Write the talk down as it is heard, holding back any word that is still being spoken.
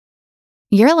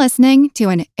You're listening to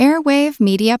an Airwave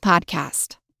Media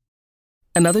Podcast.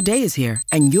 Another day is here,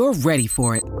 and you're ready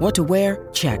for it. What to wear?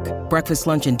 Check. Breakfast,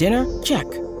 lunch, and dinner? Check.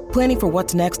 Planning for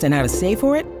what's next and how to save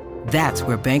for it? That's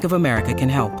where Bank of America can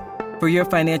help. For your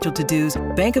financial to-dos,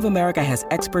 Bank of America has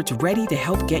experts ready to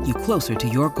help get you closer to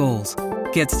your goals.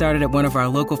 Get started at one of our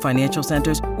local financial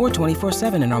centers or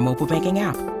 24/7 in our mobile banking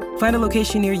app. Find a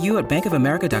location near you at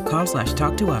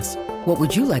bankofamerica.com/talktous. What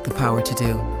would you like the power to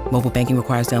do? Mobile banking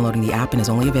requires downloading the app and is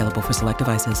only available for select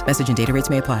devices. Message and data rates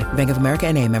may apply. Bank of America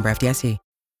N.A., member FDIC.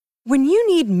 When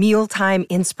you need mealtime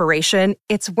inspiration,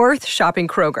 it's worth shopping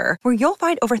Kroger, where you'll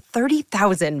find over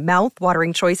 30,000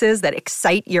 mouth-watering choices that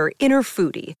excite your inner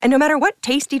foodie. And no matter what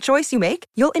tasty choice you make,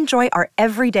 you'll enjoy our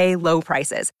everyday low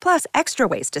prices, plus extra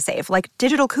ways to save, like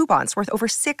digital coupons worth over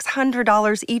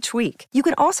 $600 each week. You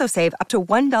can also save up to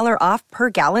 $1 off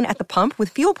per gallon at the pump with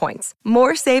fuel points.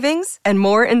 More savings and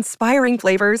more inspiring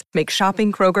flavors make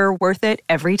shopping Kroger worth it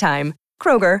every time.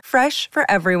 Kroger, fresh for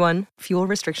everyone. Fuel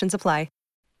restrictions apply.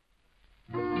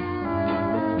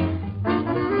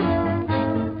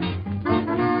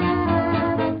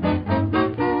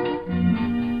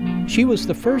 She was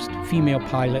the first female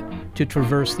pilot to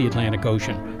traverse the Atlantic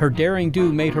Ocean. Her daring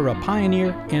do made her a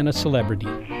pioneer and a celebrity.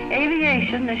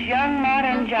 Aviation, this young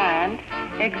modern giant,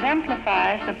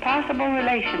 exemplifies the possible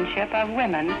relationship of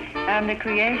women and the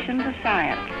creations of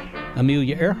science.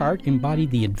 Amelia Earhart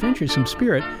embodied the adventuresome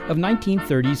spirit of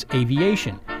 1930s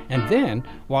aviation. And then,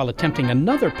 while attempting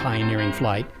another pioneering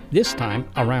flight, this time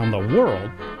around the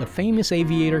world, the famous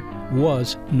aviator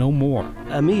was no more.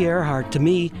 Amelia Earhart, to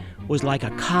me, was like a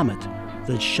comet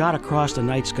that shot across the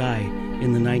night sky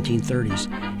in the 1930s.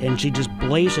 And she just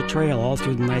blazed a trail all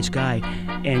through the night sky,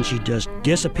 and she just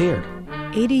disappeared.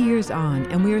 80 years on,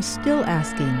 and we are still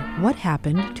asking, what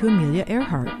happened to Amelia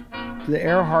Earhart? The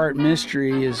Earhart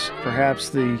mystery is perhaps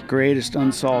the greatest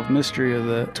unsolved mystery of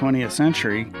the 20th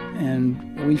century,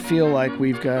 and we feel like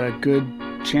we've got a good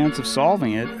chance of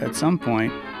solving it at some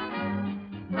point.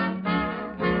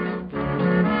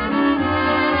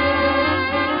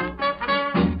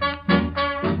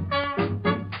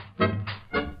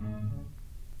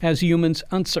 As humans,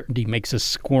 uncertainty makes us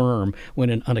squirm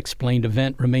when an unexplained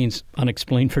event remains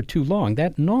unexplained for too long.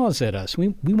 That gnaws at us.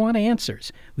 We want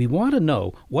answers. We want to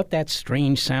know what that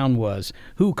strange sound was,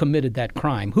 who committed that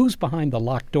crime, who's behind the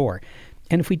locked door.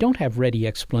 And if we don't have ready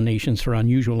explanations for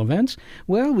unusual events,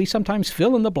 well, we sometimes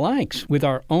fill in the blanks with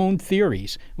our own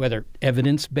theories, whether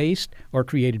evidence-based or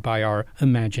created by our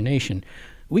imagination.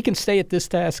 We can stay at this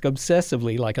task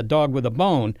obsessively like a dog with a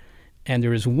bone. And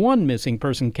there is one missing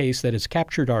person case that has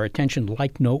captured our attention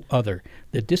like no other,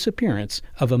 the disappearance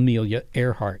of Amelia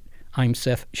Earhart. I'm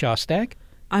Seth Shostak.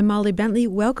 I'm Molly Bentley.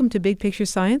 Welcome to Big Picture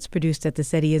Science, produced at the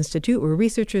SETI Institute, where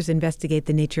researchers investigate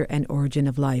the nature and origin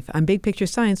of life. On Big Picture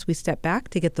Science, we step back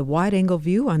to get the wide-angle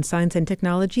view on science and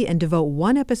technology and devote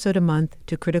one episode a month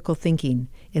to critical thinking.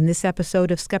 In this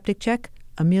episode of Skeptic Check,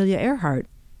 Amelia Earhart.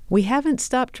 We haven't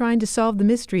stopped trying to solve the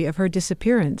mystery of her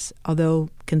disappearance, although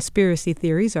conspiracy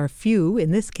theories are few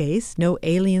in this case. No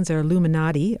aliens or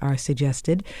Illuminati are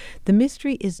suggested. The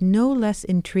mystery is no less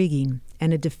intriguing,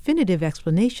 and a definitive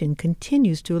explanation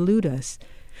continues to elude us.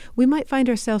 We might find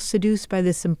ourselves seduced by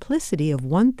the simplicity of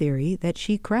one theory that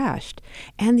she crashed,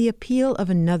 and the appeal of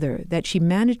another that she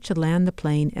managed to land the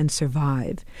plane and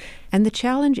survive. And the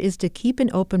challenge is to keep an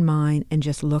open mind and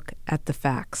just look at the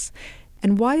facts.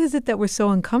 And why is it that we're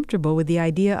so uncomfortable with the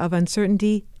idea of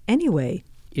uncertainty anyway?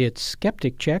 It's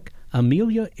Skeptic Check,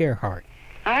 Amelia Earhart.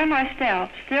 I myself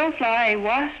still fly a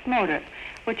Wasp motor,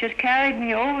 which has carried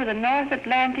me over the North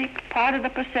Atlantic, part of the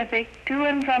Pacific, to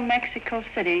and from Mexico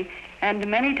City, and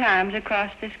many times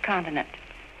across this continent.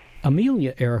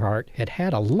 Amelia Earhart had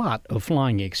had a lot of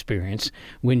flying experience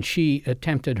when she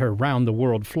attempted her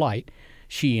round-the-world flight.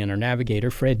 She and her navigator,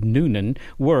 Fred Noonan,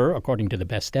 were, according to the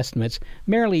best estimates,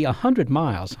 merely 100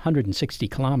 miles, 160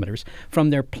 kilometers,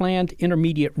 from their planned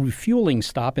intermediate refueling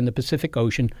stop in the Pacific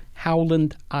Ocean,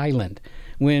 Howland Island,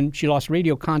 when she lost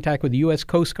radio contact with the U.S.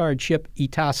 Coast Guard ship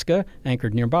Itasca,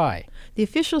 anchored nearby. The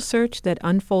official search that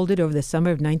unfolded over the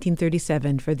summer of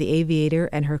 1937 for the aviator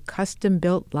and her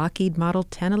custom-built Lockheed Model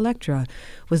 10 Electra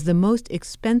was the most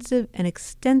expensive and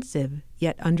extensive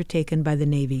yet undertaken by the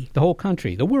Navy. The whole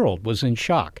country, the world, was in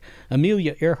shock.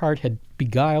 Amelia Earhart had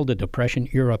beguiled a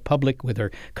Depression-era public with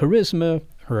her charisma,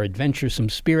 her adventuresome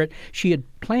spirit. She had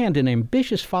planned an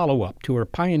ambitious follow-up to her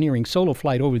pioneering solo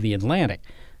flight over the Atlantic.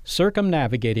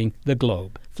 circumnavigating the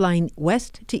globe. Flying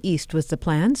west to east was the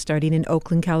plan, starting in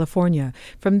Oakland, California.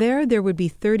 From there would be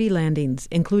 30 landings,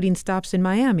 including stops in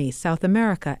Miami, South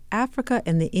America, Africa,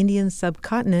 and the Indian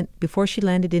subcontinent before she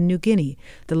landed in New Guinea,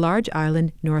 the large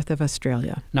island north of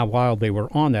Australia. Now, while they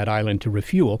were on that island to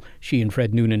refuel, she and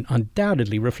Fred Noonan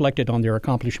undoubtedly reflected on their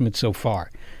accomplishments so far.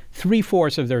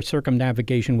 3/4 of their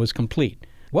circumnavigation was complete.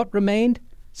 What remained?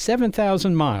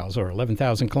 7,000 miles, or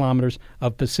 11,000 kilometers,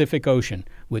 of Pacific Ocean,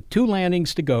 with 2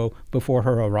 landings to go before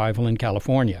her arrival in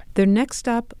California. Their next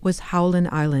stop was Howland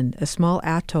Island, a small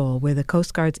atoll where the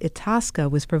Coast Guard's Itasca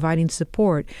was providing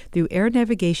support through air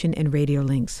navigation and radio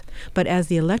links. But as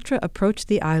the Electra approached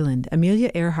the island, Amelia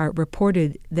Earhart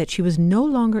reported that she was no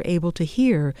longer able to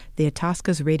hear the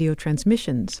Itasca's radio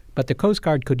transmissions. But the Coast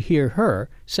Guard could hear her,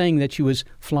 saying that she was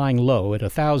flying low at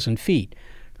 1,000 feet.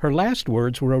 Her last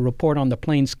words were a report on the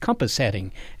plane's compass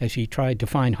heading as she tried to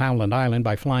find Howland Island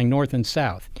by flying north and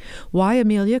south. Why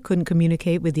Amelia couldn't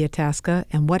communicate with the Itasca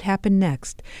and what happened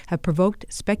next have provoked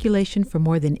speculation for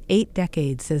more than 8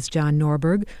 decades, says John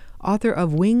Norberg, author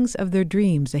of Wings of Their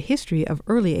Dreams, a history of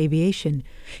early aviation.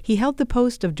 He held the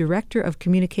post of Director of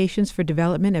Communications for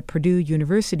Development at Purdue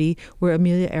University, where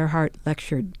Amelia Earhart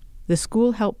lectured. The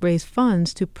school helped raise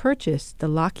funds to purchase the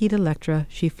Lockheed Electra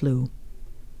she flew.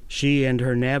 She and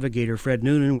her navigator, Fred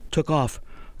Noonan, took off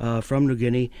from New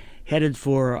Guinea, headed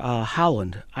for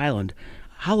Howland Island.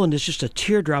 Howland is just a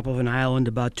teardrop of an island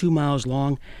about 2 miles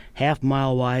long,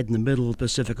 half-mile wide in the middle of the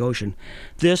Pacific Ocean.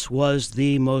 This was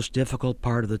the most difficult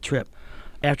part of the trip.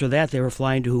 After that, they were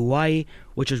flying to Hawaii,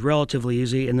 which is relatively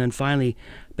easy, and then finally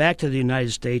back to the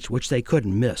United States, which they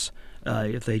couldn't miss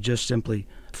if they just simply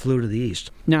flew to the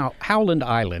east. Now, Howland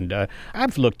Island,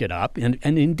 I've looked it up, and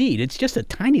indeed, it's just a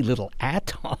tiny little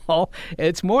atoll.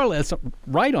 It's more or less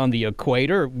right on the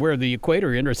equator, where the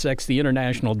equator intersects the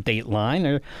international date line.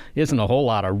 There isn't a whole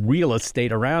lot of real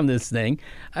estate around this thing.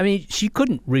 I mean, she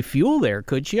couldn't refuel there,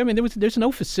 could she? I mean, there's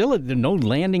no facility, no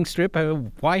landing strip.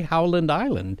 Why Howland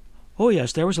Island? Oh,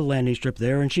 yes, there was a landing strip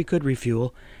there, and she could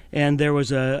refuel. And there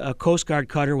was a Coast Guard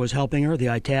cutter was helping her, the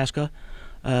Itasca.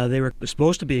 They were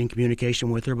supposed to be in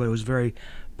communication with her, but it was very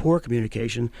poor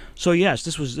communication. So yes,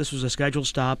 this was a scheduled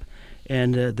stop,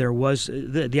 and there was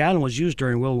the island was used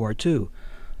during World War II.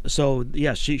 So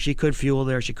yes, she could fuel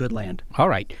there, she could land. All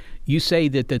right. You say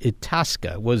that the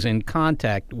Itasca was in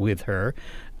contact with her.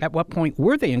 At what point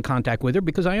were they in contact with her?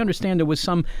 Because I understand there was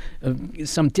some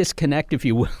disconnect, if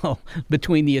you will,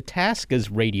 between the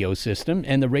Itasca's radio system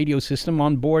and the radio system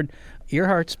on board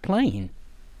Earhart's plane.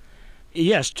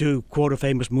 Yes, to quote a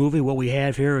famous movie, what we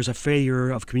have here is a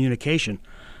failure of communication.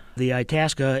 The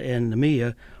Itasca and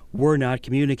Amelia were not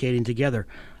communicating together.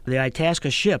 The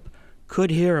Itasca ship could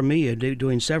hear Amelia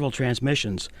doing several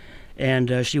transmissions,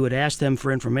 and she would ask them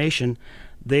for information.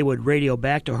 They would radio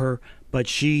back to her, but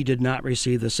she did not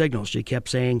receive the signal. She kept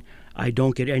saying, "I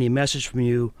don't get any message from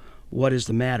you. What is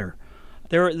the matter?"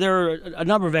 There are a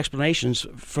number of explanations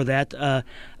for that.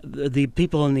 The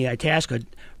people in the Itasca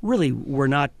really were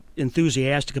not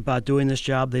enthusiastic about doing this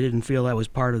job. They didn't feel that was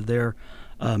part of their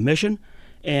mission.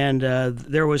 And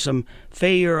there was some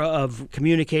failure of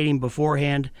communicating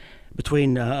beforehand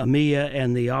between Amelia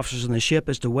and the officers on the ship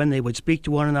as to when they would speak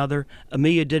to one another.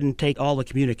 Amelia didn't take all the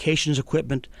communications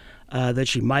equipment that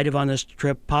she might have on this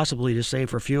trip, possibly to save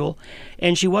for fuel.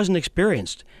 And she wasn't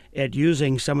experienced at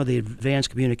using some of the advanced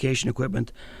communication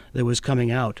equipment that was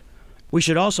coming out. We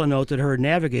should also note that her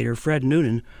navigator, Fred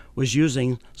Noonan, was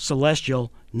using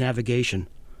celestial navigation.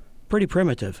 Pretty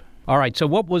primitive. All right, so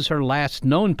what was her last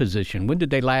known position? When did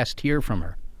they last hear from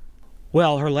her?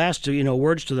 Well, her last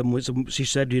words to them was, she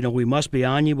said, "We must be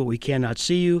on you, but we cannot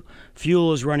see you.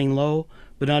 Fuel is running low,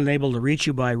 but unable to reach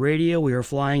you by radio. We are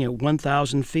flying at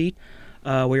 1,000 feet.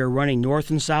 We are running north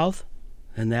and south,"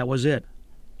 and that was it.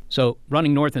 So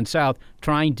running north and south,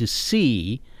 trying to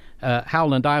see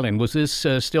Howland Island. Was this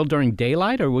still during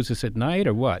daylight, or was this at night,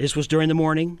 or what? This was during the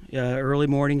morning, early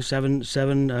morning, 7,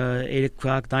 8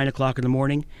 o'clock, 9 o'clock in the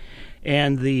morning.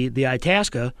 And the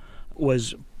Itasca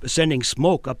was sending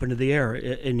smoke up into the air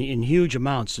in huge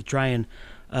amounts to try and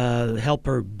help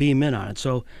her beam in on it.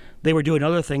 So they were doing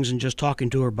other things than just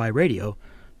talking to her by radio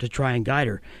to try and guide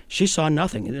her. She saw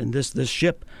nothing, and this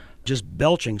ship just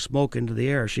belching smoke into the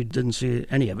air. She didn't see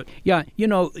any of it. Yeah,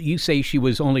 you say she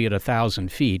was only at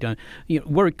 1,000 feet.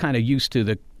 We're kind of used to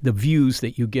the views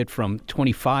that you get from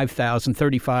 25,000,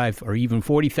 35, or even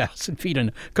 40,000 feet in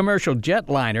a commercial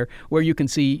jetliner, where you can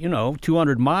see,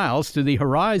 200 miles to the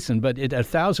horizon. But at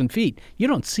 1,000 feet, you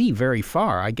don't see very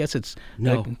far. I guess it's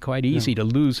quite easy to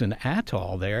lose an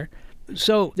atoll there.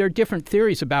 So there are different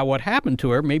theories about what happened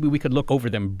to her. Maybe we could look over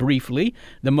them briefly.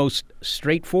 The most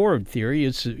straightforward theory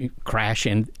is crash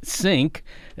and sink.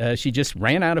 She just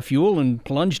ran out of fuel and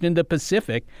plunged into the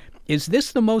Pacific. Is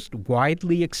this the most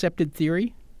widely accepted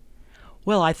theory?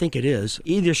 Well, I think it is.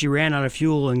 Either she ran out of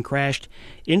fuel and crashed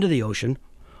into the ocean,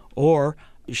 or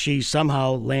she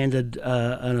somehow landed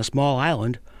on a small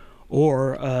island,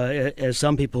 or, as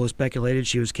some people have speculated,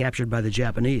 she was captured by the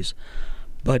Japanese.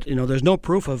 But, there's no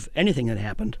proof of anything that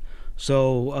happened,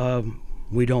 so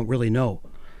we don't really know.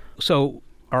 So,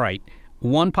 all right,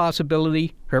 one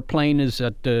possibility, her plane is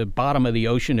at the bottom of the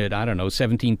ocean at,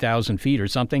 17,000 feet or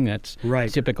something. That's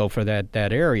right. Typical for that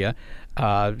area.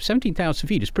 17,000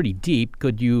 feet is pretty deep.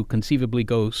 Could you conceivably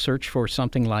go search for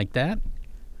something like that?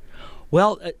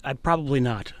 Well, probably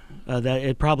not. That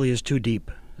it probably is too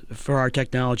deep for our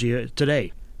technology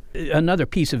today. Another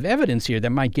piece of evidence here that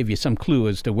might give you some clue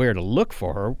as to where to look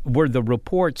for her were the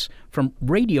reports from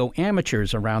radio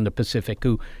amateurs around the Pacific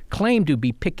who claimed to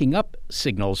be picking up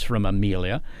signals from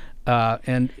Amelia,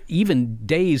 and even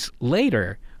days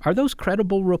later. Are those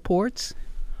credible reports?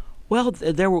 Well,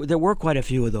 there were quite a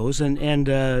few of those, and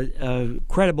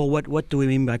credible. What do we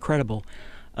mean by credible?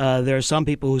 There are some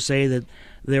people who say that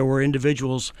there were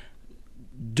individuals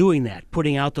doing that,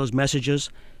 putting out those messages,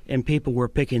 and people were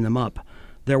picking them up.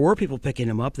 There were people picking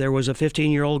them up. There was a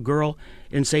 15-year-old girl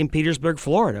in St. Petersburg,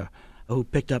 Florida, who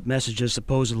picked up messages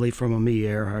supposedly from Amelia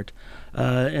Earhart.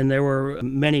 And there were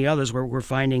many others we're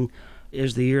finding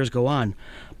as the years go on.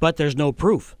 But there's no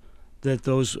proof that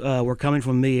those were coming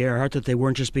from Amelia Earhart, that they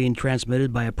weren't just being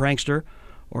transmitted by a prankster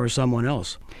or someone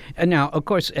else. And now, of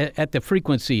course, at the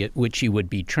frequency at which you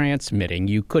would be transmitting,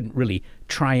 you couldn't really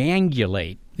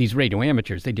triangulate these radio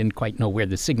amateurs. They didn't quite know where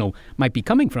the signal might be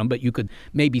coming from, but you could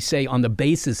maybe say on the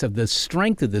basis of the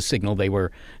strength of the signal they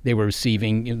were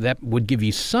receiving, that would give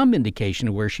you some indication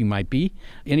of where she might be.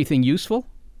 Anything useful?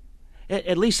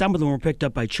 At least some of them were picked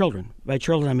up by children. By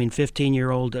children, I mean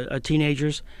 15-year-old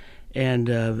teenagers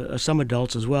and some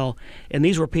adults as well. And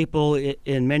these were people,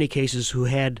 in many cases, who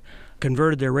had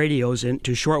converted their radios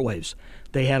into shortwaves.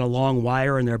 They had a long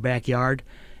wire in their backyard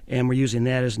and were using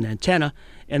that as an antenna,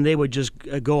 and they would just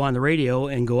go on the radio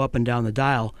and go up and down the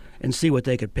dial and see what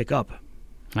they could pick up.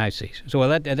 I see. So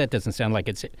that doesn't sound like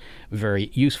it's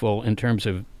very useful in terms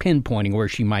of pinpointing where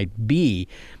she might be.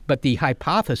 But the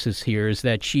hypothesis here is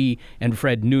that she and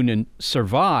Fred Noonan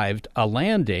survived a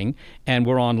landing and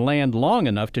were on land long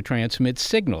enough to transmit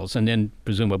signals and then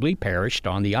presumably perished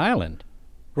on the island.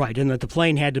 Right, and that the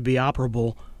plane had to be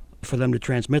operable for them to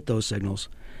transmit those signals.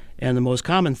 And the most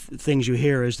common things you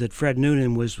hear is that Fred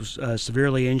Noonan was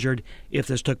severely injured if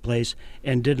this took place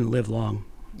and didn't live long.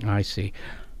 I see.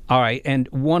 All right, and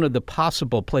one of the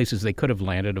possible places they could have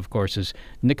landed, of course, is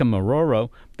Nikumaroro,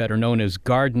 better known as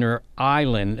Gardner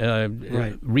Island.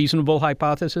 Right. Reasonable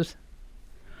hypothesis?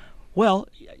 Well,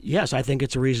 yes, I think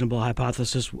it's a reasonable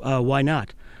hypothesis. Why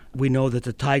not? We know that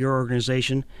the Tiger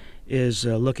organization is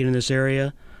looking in this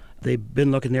area. They've been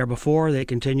looking there before. They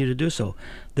continue to do so.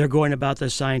 They're going about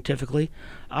this scientifically.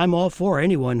 I'm all for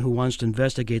anyone who wants to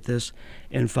investigate this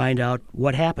and find out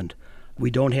what happened.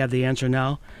 We don't have the answer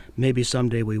now. Maybe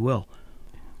someday we will.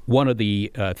 One of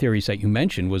the theories that you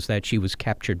mentioned was that she was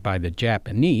captured by the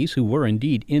Japanese, who were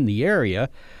indeed in the area.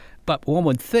 But one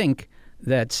would think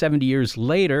that 70 years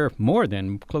later,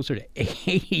 closer to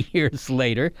 80 years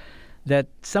later, that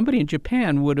somebody in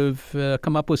Japan would have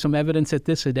come up with some evidence that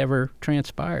this had ever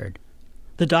transpired.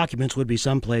 The documents would be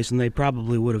someplace, and they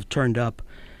probably would have turned up.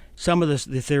 Some of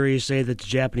the theories say that the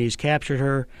Japanese captured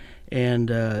her and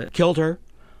killed her.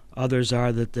 Others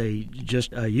are that they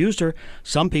just used her.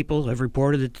 Some people have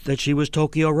reported that she was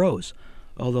Tokyo Rose,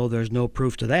 although there's no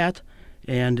proof to that.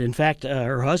 And in fact,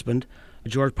 her husband,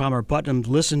 George Palmer Putnam,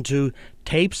 listened to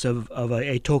tapes of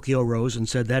a Tokyo Rose and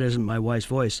said, "That isn't my wife's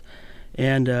voice."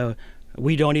 And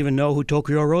we don't even know who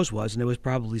Tokyo Rose was, and there was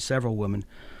probably several women.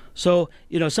 So,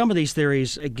 some of these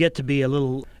theories get to be a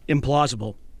little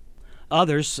implausible.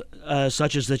 Others,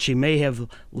 such as that she may have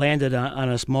landed on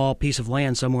a small piece of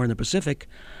land somewhere in the Pacific,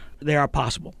 they are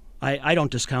possible. I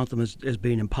don't discount them as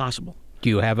being impossible. Do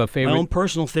you have a favorite? My own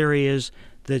personal theory is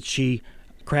that she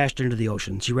crashed into the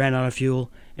ocean. She ran out of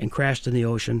fuel and crashed in the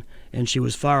ocean, and she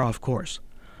was far off course.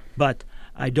 But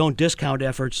I don't discount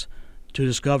efforts to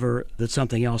discover that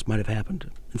something else might have happened.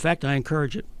 In fact, I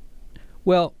encourage it.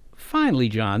 Well, finally,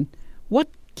 John, what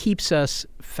keeps us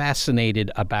fascinated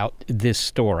about this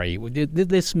story,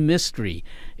 this mystery?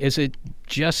 Is it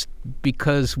just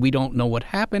because we don't know what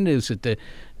happened? Is it the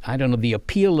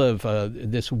appeal of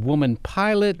this woman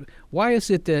pilot? Why is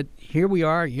it that here we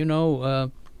are,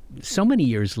 so many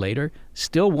years later,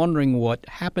 still wondering what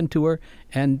happened to her,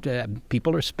 and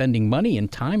people are spending money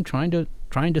and time trying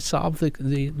to solve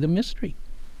the mystery.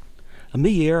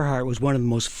 Amelia Earhart was one of the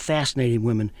most fascinating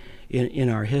women in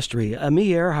our history.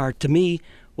 Amelia Earhart, to me,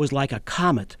 was like a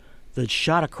comet that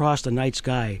shot across the night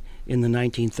sky in the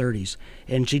 1930s,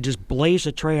 and she just blazed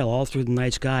a trail all through the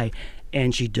night sky,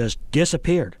 and she just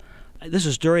disappeared. This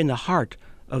is during the heart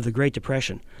of the Great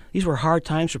Depression. These were hard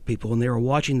times for people, and they were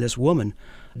watching this woman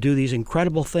do these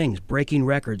incredible things, breaking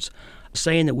records,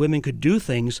 saying that women could do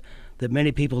things that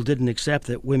many people didn't accept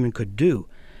that women could do.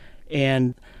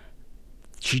 And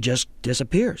she just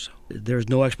disappears. There's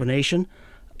no explanation.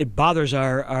 It bothers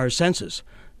our senses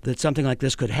that something like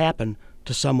this could happen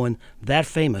to someone that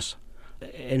famous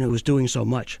and who was doing so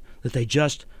much, that they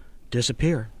just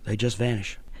disappear. They just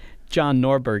vanish. John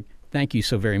Norberg, thank you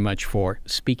so very much for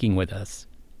speaking with us.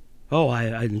 Oh,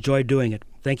 I enjoyed doing it.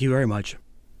 Thank you very much.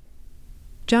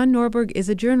 John Norberg is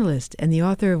a journalist and the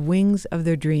author of Wings of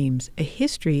Their Dreams, A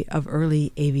History of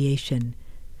Early Aviation.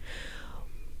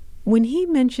 When he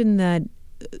mentioned that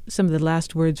some of the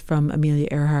last words from Amelia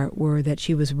Earhart were that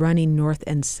she was running north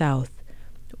and south,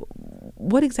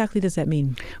 what exactly does that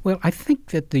mean? Well, I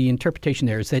think that the interpretation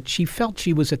there is that she felt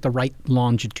she was at the right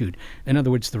longitude. In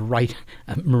other words, the right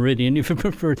meridian, if you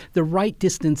prefer, the right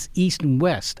distance east and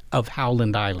west of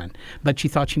Howland Island. But she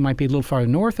thought she might be a little far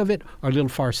north of it or a little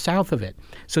far south of it.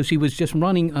 So she was just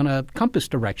running on a compass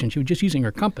direction. She was just using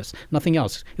her compass, nothing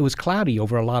else. It was cloudy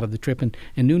over a lot of the trip, and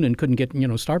Noonan couldn't get,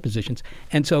 star positions.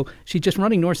 And so she's just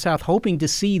running north-south, hoping to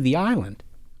see the island.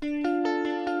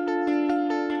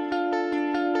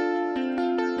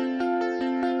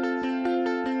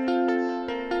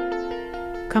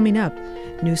 Coming up,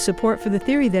 new support for the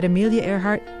theory that Amelia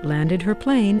Earhart landed her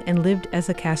plane and lived as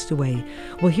a castaway.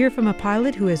 We'll hear from a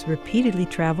pilot who has repeatedly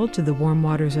traveled to the warm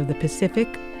waters of the Pacific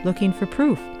looking for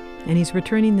proof, and he's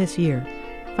returning this year.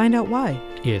 Find out why.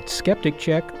 It's Skeptic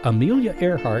Check, Amelia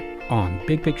Earhart on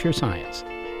Big Picture Science.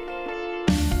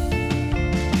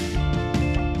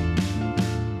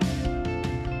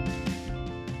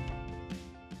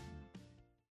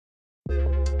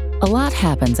 A lot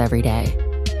happens every day.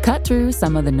 Cut through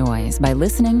some of the noise by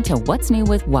listening to What's New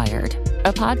with Wired,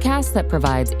 a podcast that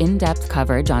provides in-depth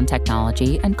coverage on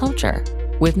technology and culture.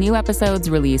 With new episodes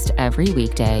released every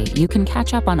weekday, you can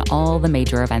catch up on all the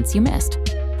major events you missed.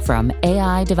 From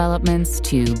AI developments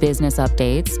to business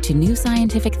updates to new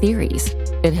scientific theories,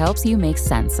 it helps you make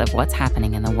sense of what's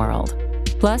happening in the world.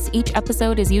 Plus, each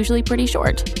episode is usually pretty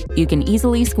short. You can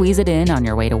easily squeeze it in on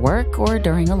your way to work or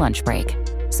during a lunch break.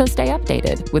 So stay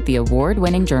updated with the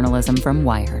award-winning journalism from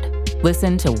Wired.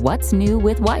 Listen to What's New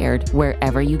with Wired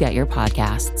wherever you get your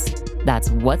podcasts. That's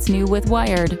What's New with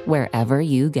Wired wherever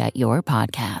you get your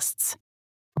podcasts.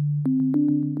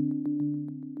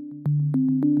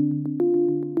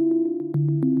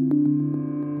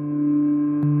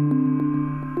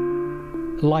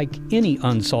 Like any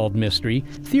unsolved mystery,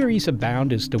 theories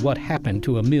abound as to what happened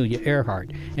to Amelia Earhart,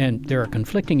 and there are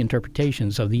conflicting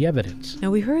interpretations of the evidence.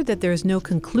 Now, we heard that there is no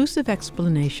conclusive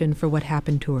explanation for what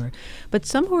happened to her, but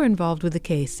some who are involved with the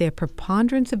case say a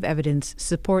preponderance of evidence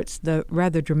supports the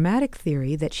rather dramatic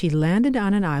theory that she landed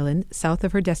on an island south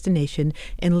of her destination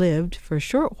and lived, for a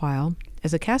short while,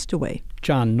 as a castaway.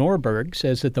 John Norberg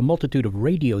says that the multitude of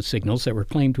radio signals that were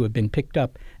claimed to have been picked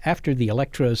up after the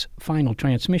Electra's final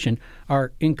transmission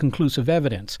are inconclusive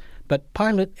evidence. But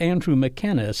pilot Andrew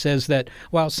McKenna says that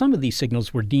while some of these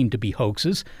signals were deemed to be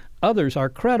hoaxes, others are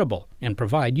credible and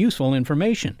provide useful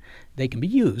information. They can be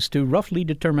used to roughly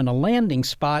determine a landing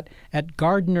spot at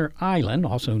Gardner Island,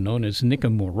 also known as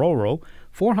Nikumaroro,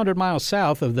 400 miles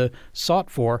south of the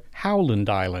sought-for Howland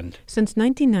Island. Since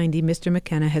 1990, Mr.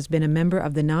 McKenna has been a member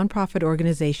of the nonprofit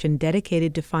organization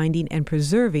dedicated to finding and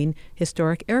preserving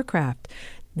historic aircraft,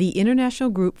 the International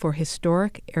Group for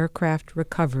Historic Aircraft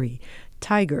Recovery,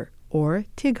 TIGHAR, or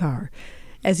TIGHAR.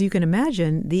 As you can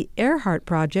imagine, the Earhart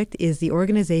Project is the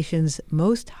organization's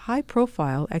most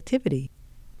high-profile activity.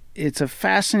 It's a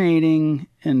fascinating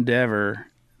endeavor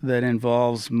that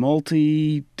involves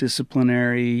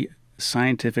multidisciplinary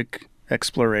scientific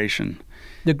exploration.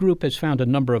 The group has found a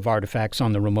number of artifacts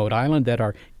on the remote island that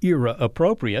are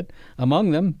era-appropriate, among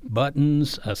them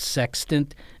buttons, a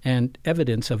sextant, and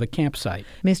evidence of a campsite.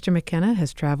 Mr. McKenna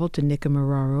has traveled to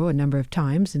Nikumaroro a number of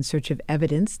times in search of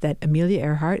evidence that Amelia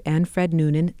Earhart and Fred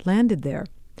Noonan landed there.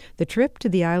 The trip to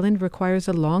the island requires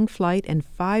a long flight and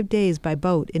 5 days by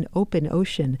boat in open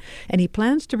ocean, and he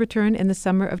plans to return in the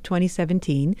summer of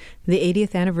 2017, the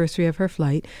 80th anniversary of her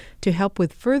flight, to help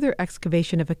with further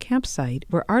excavation of a campsite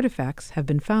where artifacts have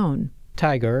been found.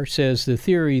 Tiger says the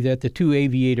theory that the two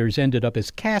aviators ended up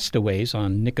as castaways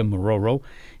on Nikumaroro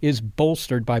is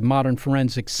bolstered by modern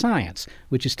forensic science,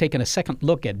 which has taken a second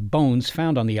look at bones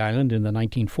found on the island in the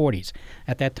 1940s.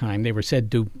 At that time, they were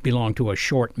said to belong to a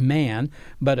short man,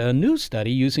 but a new study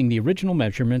using the original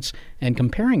measurements and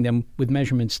comparing them with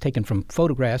measurements taken from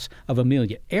photographs of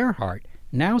Amelia Earhart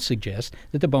now suggests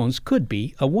that the bones could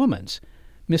be a woman's.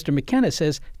 Mr. McKenna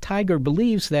says Tiger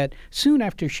believes that soon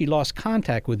after she lost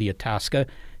contact with the Itasca,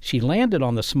 she landed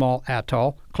on the small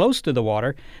atoll close to the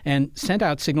water and sent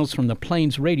out signals from the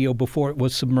plane's radio before it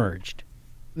was submerged.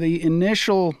 The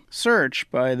initial search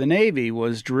by the Navy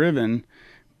was driven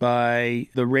by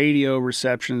the radio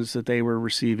receptions that they were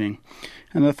receiving.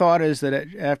 And the thought is that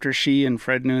after she and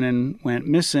Fred Noonan went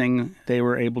missing, they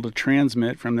were able to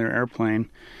transmit from their airplane.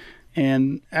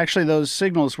 And actually those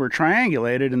signals were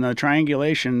triangulated, and the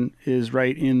triangulation is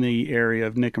right in the area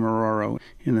of Nikumaroro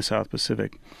in the South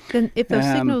Pacific. Then if those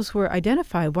signals were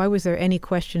identified, why was there any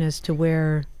question as to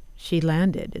where she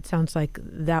landed? It sounds like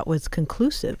that was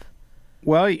conclusive.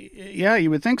 Well, yeah, you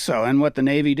would think so. And what the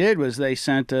Navy did was they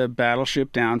sent a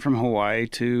battleship down from Hawaii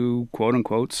to,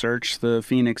 quote-unquote, search the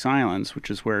Phoenix Islands, which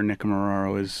is where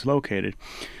Nikumaroro is located.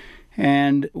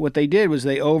 And what they did was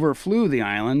they overflew the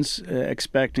islands,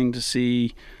 expecting to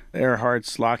see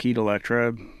Earhart's Lockheed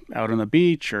Electra out on the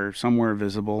beach or somewhere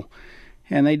visible.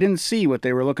 And they didn't see what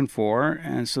they were looking for,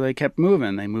 and so they kept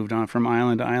moving. They moved on from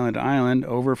island to island to island,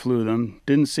 overflew them,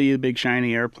 didn't see the big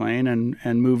shiny airplane,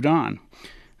 and moved on.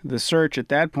 The search at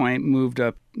that point moved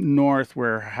up north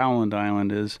where Howland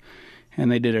Island is, and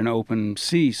they did an open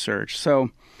sea search.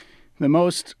 So the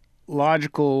most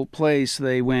logical place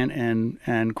they went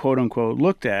and quote-unquote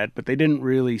looked at, but they didn't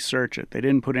really search it. They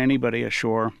didn't put anybody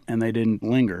ashore, and they didn't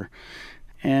linger.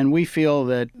 And we feel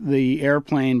that the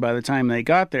airplane, by the time they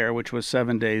got there, which was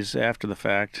 7 days after the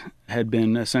fact, had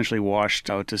been essentially washed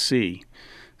out to sea.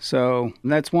 So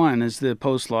that's one, is the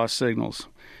post-loss signals.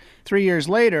 3 years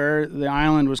later, the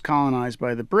island was colonized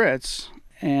by the Brits,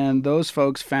 and those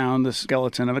folks found the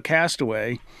skeleton of a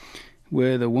castaway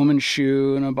with a woman's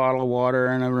shoe and a bottle of water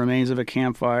and the remains of a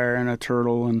campfire and a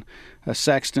turtle and a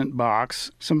sextant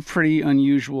box. Some pretty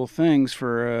unusual things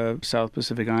for a South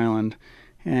Pacific island.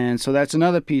 And so that's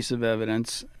another piece of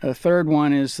evidence. A third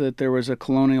one is that there was a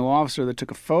colonial officer that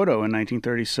took a photo in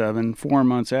 1937, 4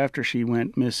 months after she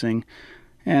went missing.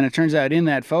 And it turns out in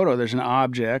that photo there's an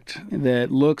object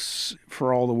that looks,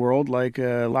 for all the world, like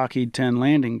a Lockheed 10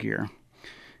 landing gear.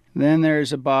 Then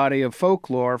there's a body of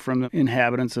folklore from the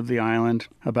inhabitants of the island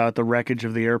about the wreckage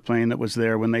of the airplane that was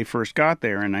there when they first got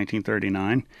there in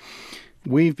 1939.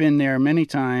 We've been there many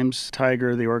times,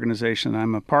 Tiger, the organization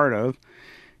I'm a part of,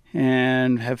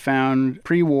 and have found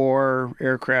pre-war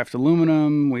aircraft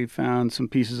aluminum. We've found some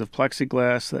pieces of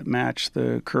plexiglass that match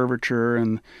the curvature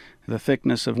and the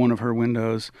thickness of one of her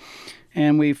windows.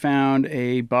 And we found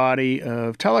a body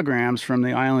of telegrams from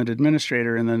the island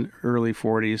administrator in the early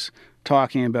 40s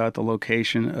talking about the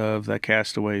location of the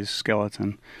castaway's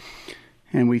skeleton.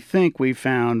 And we think we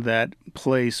found that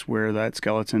place where that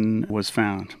skeleton was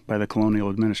found by the colonial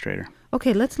administrator.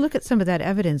 Okay, let's look at some of that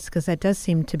evidence, because that does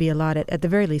seem to be a lot, at the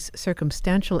very least,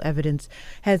 circumstantial evidence.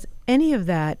 Has any of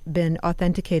that been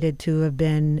authenticated to have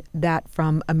been that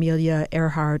from Amelia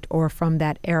Earhart or from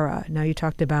that era? Now, you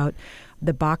talked about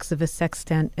the box of a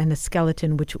sextant and a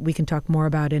skeleton, which we can talk more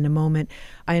about in a moment.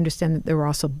 I understand that there were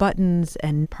also buttons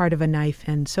and part of a knife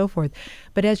and so forth.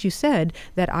 But as you said,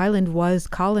 that island was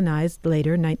colonized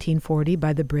later, 1940,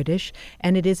 by the British,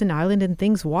 and it is an island and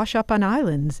things wash up on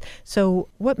islands. So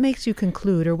what makes you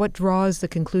conclude, or what draws the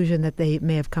conclusion that they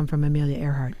may have come from Amelia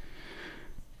Earhart?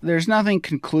 There's nothing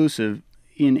conclusive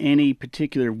in any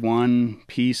particular one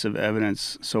piece of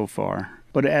evidence so far.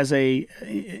 But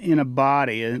in a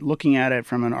body, looking at it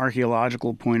from an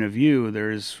archaeological point of view,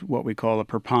 there's what we call a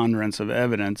preponderance of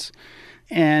evidence.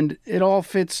 And it all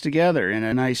fits together in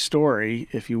a nice story,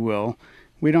 if you will.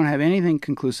 We don't have anything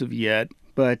conclusive yet.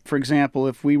 But, for example,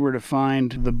 if we were to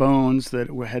find the bones that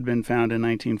had been found in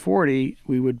 1940,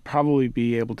 we would probably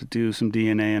be able to do some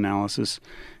DNA analysis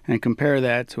and compare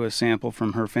that to a sample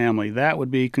from her family. That would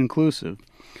be conclusive.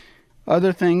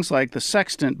 Other things like the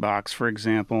sextant box, for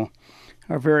example,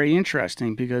 are very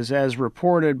interesting because, as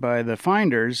reported by the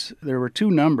finders, there were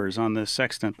 2 numbers on the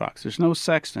sextant box. There's no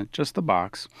sextant, just the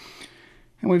box.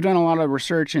 And we've done a lot of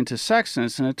research into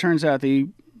sextants, and it turns out the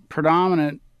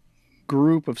predominant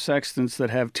group of sextants that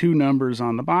have 2 numbers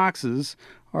on the boxes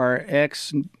are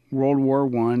ex-World War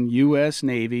I U.S.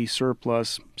 Navy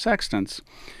surplus sextants.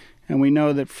 And we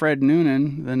know that Fred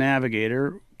Noonan, the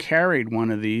navigator, carried one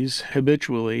of these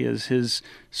habitually as his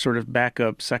sort of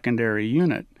backup secondary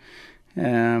unit.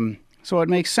 So it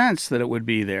makes sense that it would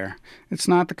be there. It's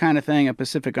not the kind of thing a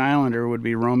Pacific Islander would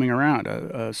be roaming around,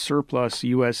 a surplus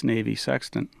U.S. Navy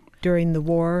sextant. During the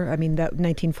war, that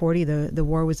 1940, the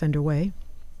war was underway.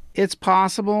 It's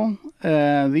possible.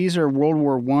 These are World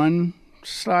War I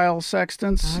style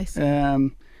sextants. I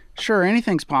see. Sure,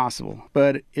 anything's possible,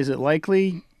 but is it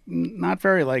likely? Not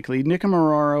very likely.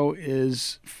 Nikumaroro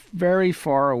is very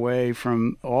far away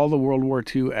from all the World War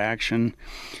II action.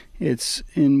 It's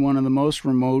in one of the most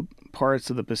remote parts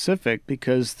of the Pacific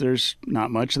because there's not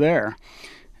much there.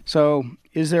 So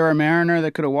is there a mariner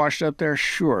that could have washed up there?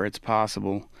 Sure, it's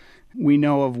possible. We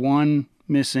know of one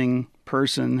missing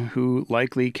person who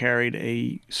likely carried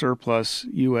a surplus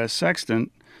U.S.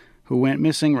 sextant who went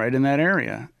missing right in that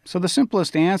area. So the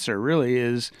simplest answer really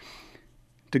is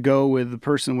to go with the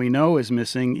person we know is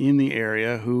missing in the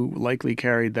area who likely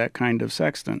carried that kind of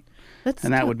sextant.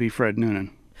 And that would be Fred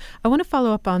Noonan. I want to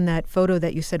follow up on that photo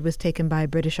that you said was taken by a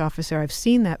British officer. I've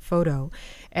seen that photo,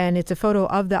 and it's a photo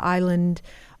of the island,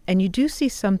 and you do see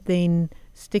something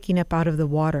sticking up out of the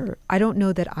water. I don't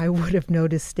know that I would have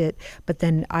noticed it, but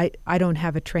then I don't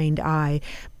have a trained eye.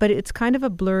 But it's kind of a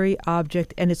blurry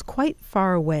object, and it's quite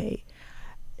far away.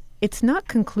 It's not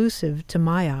conclusive to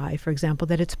my eye, for example,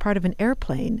 that it's part of an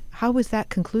airplane. How was that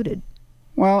concluded?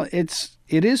 Well,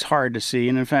 it is hard to see,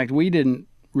 and in fact, we didn't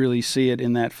really see it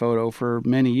in that photo for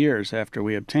many years after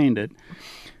we obtained it.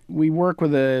 We work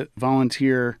with a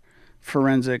volunteer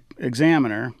forensic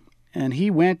examiner, and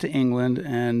he went to England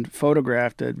and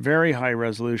photographed at very high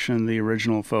resolution the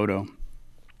original photo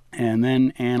and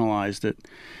then analyzed it.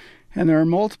 And there are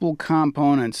multiple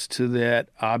components to that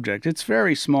object. It's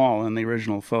very small in the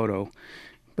original photo,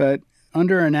 but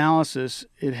under analysis,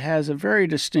 it has a very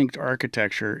distinct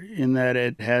architecture in that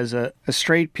it has a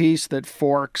straight piece that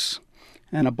forks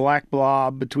and a black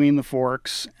blob between the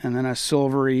forks and then a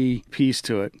silvery piece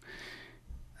to it.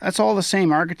 That's all the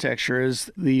same architecture as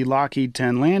the Lockheed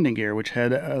 10 landing gear, which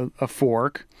had a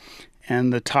fork,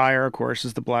 and the tire, of course,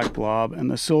 is the black blob, and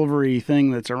the silvery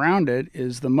thing that's around it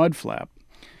is the mud flap.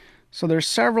 So there's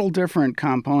several different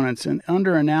components, and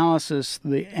under analysis,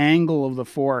 the angle of the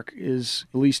fork is,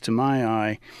 at least to my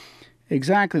eye,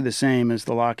 exactly the same as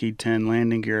the Lockheed 10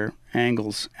 landing gear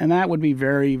angles, and that would be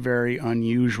very, very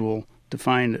unusual to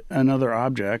find another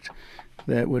object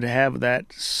that would have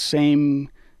that same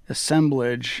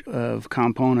assemblage of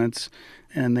components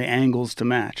and the angles to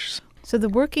match. So the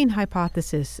working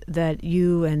hypothesis that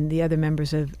you and the other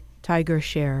members of Tiger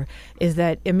share is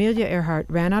that Amelia Earhart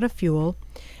ran out of fuel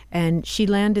and she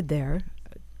landed there,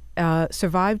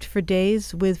 survived for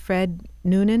days with Fred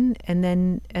Noonan, and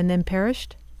then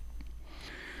perished?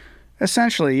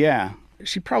 Essentially, yeah.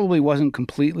 She probably wasn't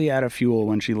completely out of fuel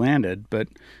when she landed, but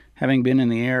having been in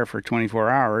the air for 24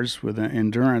 hours with an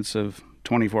endurance of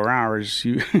 24 hours,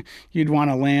 you'd want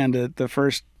to land at the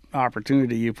first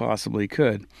opportunity you possibly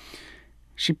could.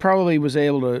 She probably was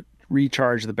able to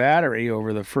recharge the battery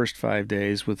over the first 5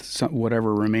 days with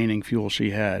whatever remaining fuel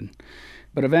she had.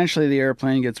 But eventually the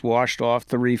airplane gets washed off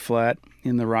the reef flat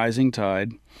in the rising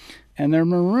tide, and they're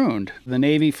marooned. The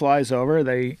Navy flies over.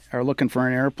 They are looking for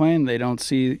an airplane. They don't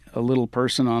see a little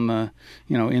person on the,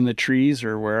 in the trees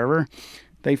or wherever.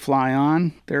 They fly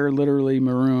on. They're literally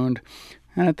marooned.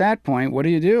 And at that point, what do?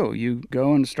 You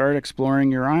go and start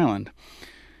exploring your island.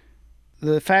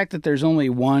 The fact that there's only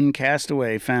one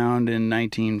castaway found in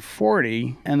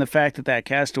 1940, and the fact that that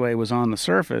castaway was on the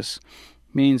surface,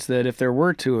 means that if there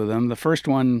were two of them, the first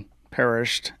one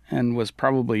perished and was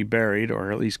probably buried, or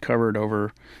at least covered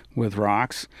over with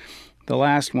rocks. The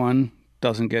last one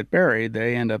doesn't get buried.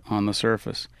 They end up on the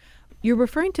surface. You're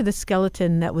referring to the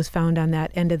skeleton that was found on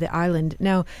that end of the island.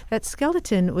 Now, that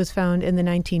skeleton was found in the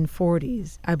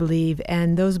 1940s, I believe,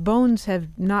 and those bones have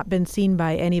not been seen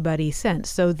by anybody since.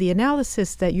 So the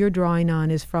analysis that you're drawing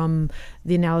on is from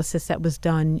the analysis that was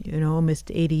done, almost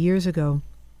 80 years ago.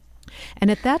 And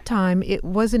at that time,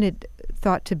 those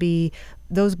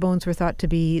bones were thought to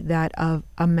be that of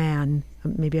a man,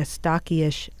 maybe a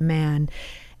stocky-ish man.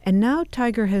 And now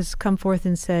Tiger has come forth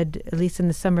and said, at least in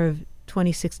the summer of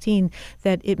 2016,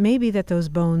 that it may be that those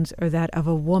bones are that of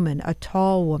a woman, a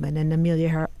tall woman, and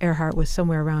Amelia Earhart was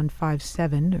somewhere around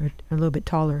 5'7", or a little bit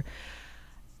taller.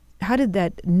 How did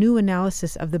that new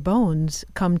analysis of the bones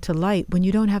come to light when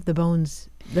you don't have the bones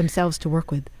themselves to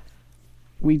work with?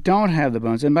 We don't have the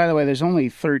bones. And by the way, there's only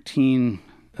 13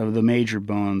 of the major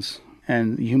bones,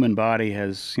 and the human body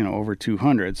has, over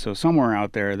 200. So somewhere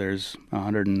out there's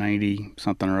 190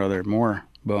 something or other more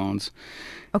bones.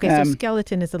 Okay, so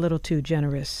skeleton is a little too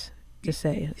generous to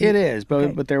say. It is, but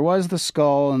okay. But there was the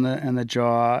skull and the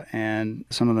jaw and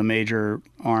some of the major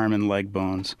arm and leg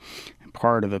bones,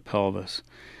 part of the pelvis.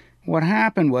 what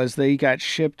happened was they got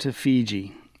shipped to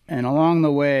Fiji. And along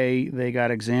the way, they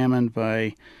got examined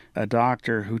by a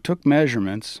doctor who took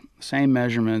measurements, same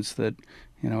measurements that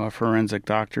a forensic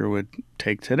doctor would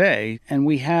take today. And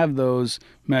we have those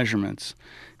measurements.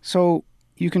 So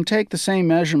you can take the same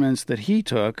measurements that he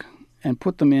took and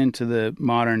put them into the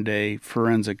modern-day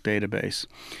forensic database.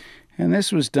 And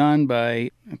this was done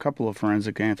by a couple of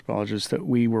forensic anthropologists that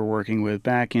we were working with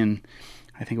back in,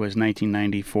 I think it was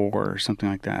 1994 or something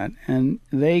like that. And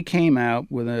they came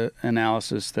out with an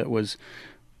analysis that was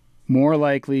more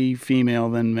likely female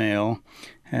than male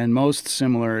and most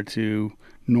similar to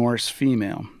Norse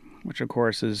female, which of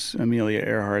course is Amelia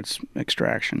Earhart's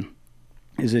extraction.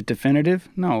 Is it definitive?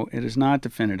 No, it is not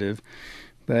definitive,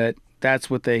 but that's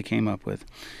what they came up with.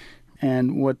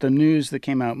 And what the news that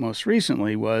came out most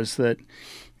recently was that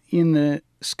in the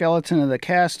skeleton of the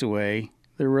castaway,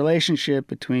 the relationship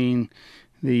between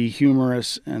the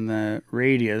humerus and the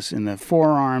radius in the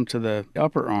forearm to the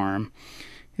upper arm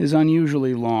is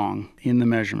unusually long in the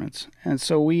measurements. And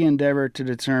so we endeavored to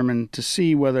determine to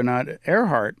see whether or not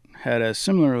Earhart had a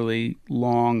similarly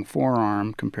long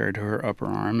forearm compared to her upper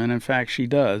arm. And in fact, she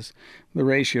does. The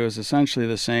ratio is essentially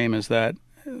the same as that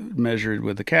measured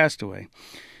with the castaway.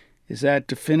 Is that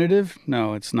definitive?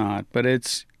 No, it's not. But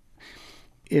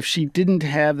if she didn't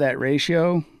have that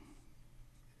ratio,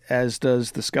 as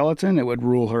does the skeleton, it would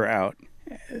rule her out.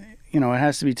 It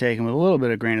has to be taken with a little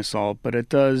bit of grain of salt, but it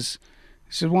does.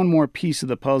 It's just one more piece of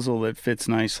the puzzle that fits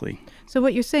nicely. So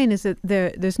what you're saying is that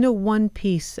there's no one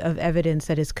piece of evidence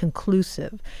that is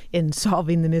conclusive in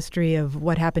solving the mystery of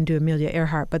what happened to Amelia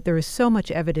Earhart, but there is so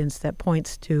much evidence that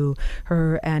points to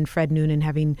her and Fred Noonan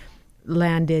having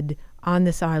landed on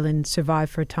this island,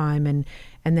 survived for a time, and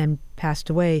then passed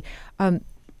away.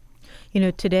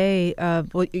 Today,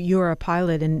 you're a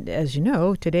pilot, and as you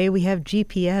know, today we have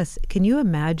GPS. Can you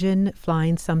imagine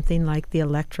flying something like the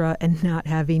Electra and not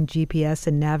having GPS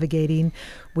and navigating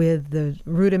with the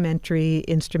rudimentary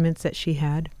instruments that she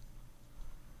had?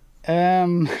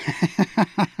 I'm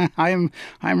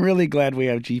really glad we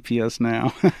have GPS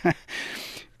now.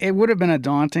 It would have been a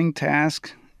daunting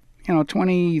task.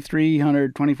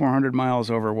 2,300, 2,400 miles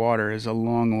over water is a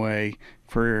long way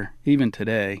for even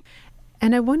today.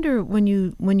 And I wonder when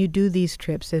you do these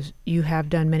trips, as you have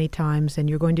done many times, and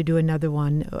you're going to do another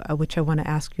one, which I want to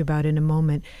ask you about in a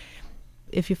moment,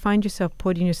 if you find yourself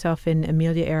putting yourself in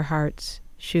Amelia Earhart's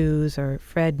shoes or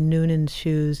Fred Noonan's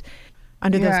shoes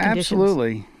under those conditions.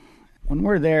 Absolutely. When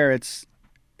we're there, it's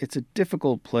a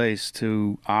difficult place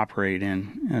to operate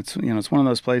in. It's one of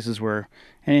those places where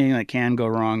anything that can go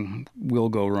wrong will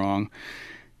go wrong.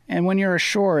 And when you're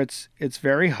ashore, it's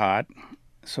very hot,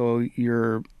 so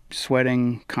you're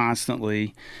sweating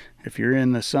constantly. If you're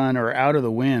in the sun or out of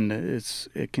the wind,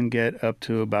 it can get up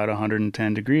to about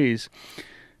 110 degrees.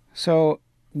 So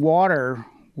water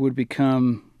would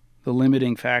become the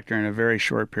limiting factor in a very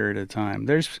short period of time.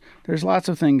 There's lots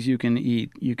of things you can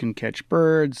eat. You can catch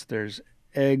birds, there's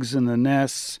eggs in the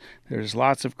nests, there's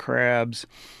lots of crabs,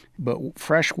 but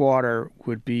fresh water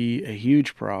would be a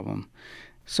huge problem.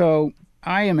 So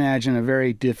I imagine a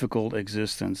very difficult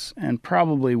existence, and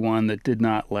probably one that did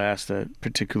not last a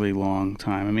particularly long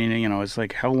time. I mean, it's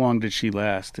like, how long did she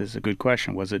last is a good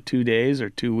question. Was it 2 days or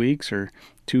 2 weeks or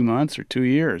 2 months or 2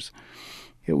 years?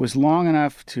 It was long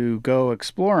enough to go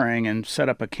exploring and set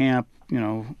up a camp,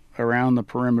 around the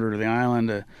perimeter of the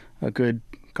island, a good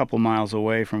couple miles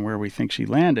away from where we think she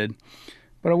landed.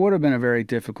 But it would have been a very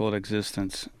difficult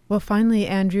existence. Well, finally,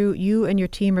 Andrew, you and your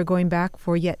team are going back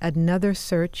for yet another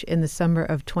search in the summer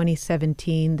of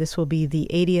 2017. This will be the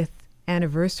 80th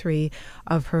anniversary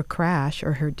of her crash,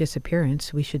 or her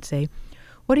disappearance, we should say.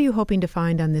 What are you hoping to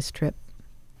find on this trip?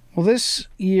 Well, this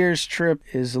year's trip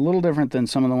is a little different than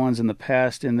some of the ones in the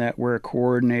past in that we're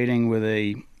coordinating with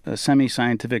a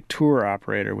semi-scientific tour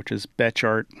operator, which is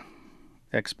Betchart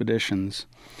Expeditions.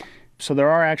 So there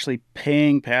are actually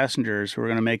paying passengers who are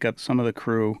going to make up some of the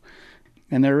crew.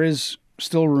 And there is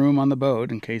still room on the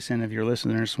boat in case any of your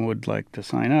listeners would like to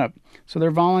sign up. So they're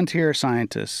volunteer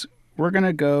scientists. We're going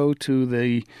to go to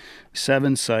the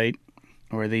Seven site,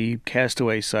 or the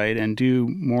Castaway site, and do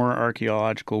more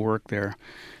archaeological work there,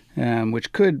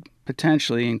 which could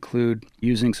potentially include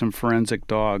using some forensic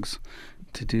dogs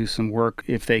to do some work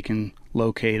if they can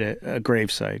locate a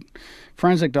grave site.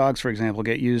 Forensic dogs, for example,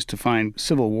 get used to find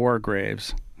Civil War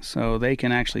graves, so they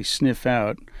can actually sniff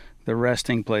out the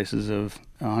resting places of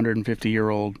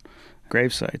 150-year-old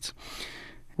grave sites.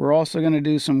 We're also going to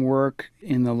do some work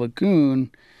in the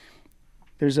lagoon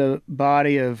There's a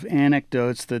body of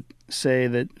anecdotes that say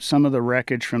that some of the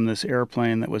wreckage from this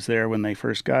airplane that was there when they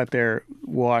first got there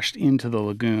washed into the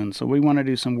lagoon. So we want to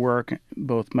do some work,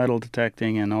 both metal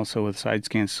detecting and also with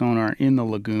side-scan sonar in the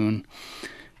lagoon.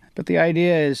 But the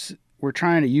idea is we're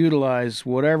trying to utilize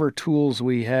whatever tools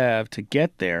we have to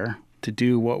get there to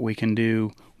do what we can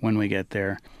do when we get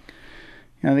there.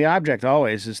 The object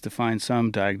always is to find some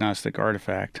diagnostic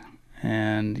artifact,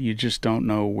 and you just don't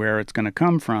know where it's going to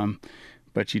come from.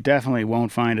 But you definitely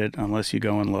won't find it unless you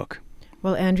go and look.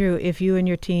 Well, Andrew, if you and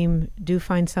your team do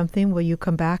find something, will you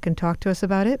come back and talk to us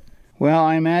about it? Well,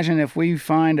 I imagine if we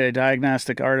find a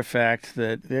diagnostic artifact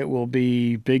that it will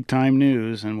be big-time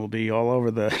news and will be all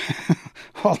over the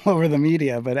all over the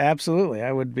media. But absolutely,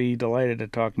 I would be delighted to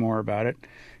talk more about it.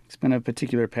 It's been a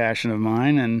particular passion of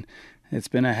mine, and it's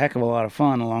been a heck of a lot of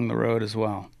fun along the road as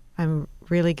well. I'm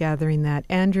really gathering that.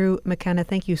 Andrew McKenna,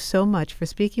 thank you so much for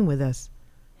speaking with us.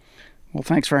 Well,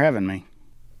 thanks for having me.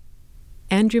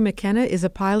 Andrew McKenna is a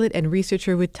pilot and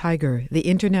researcher with TIGER, the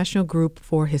International Group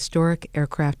for Historic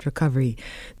Aircraft Recovery.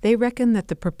 They reckon that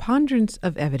the preponderance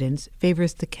of evidence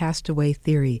favors the castaway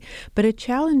theory, but a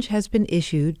challenge has been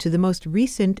issued to the most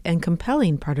recent and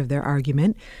compelling part of their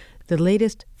argument, the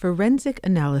latest forensic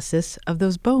analysis of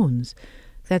those bones.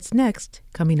 That's next,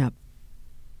 coming up.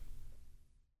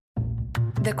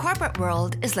 The corporate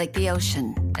world is like the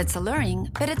ocean. It's alluring,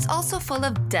 but it's also full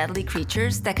of deadly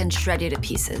creatures that can shred you to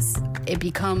pieces. It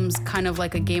becomes kind of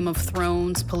like a Game of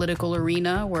Thrones political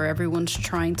arena where everyone's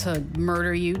trying to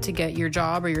murder you to get your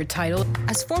job or your title.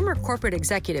 As former corporate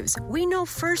executives, we know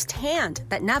firsthand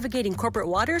that navigating corporate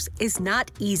waters is not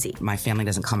easy. My family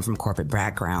doesn't come from corporate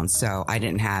background, so I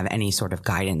didn't have any sort of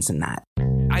guidance in that.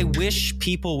 I wish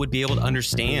people would be able to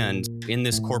understand in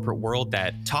this corporate world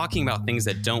that talking about things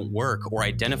that don't work or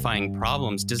identifying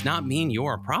problems does not mean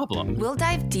you're a problem. We'll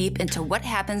dive deep into what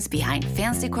happens behind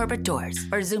fancy corporate doors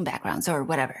or Zoom backgrounds or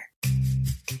whatever.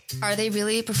 Are they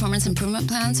really performance improvement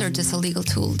plans or just a legal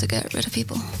tool to get rid of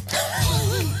people?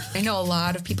 I know a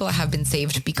lot of people have been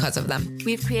saved because of them.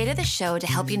 We've created a show to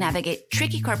help you navigate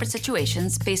tricky corporate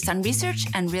situations based on research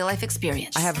and real-life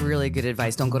experience. I have really good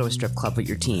advice. Don't go to a strip club with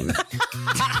your team.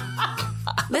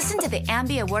 Listen to the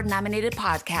Ambie Award-nominated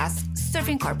podcast,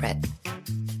 Surfing Corporate.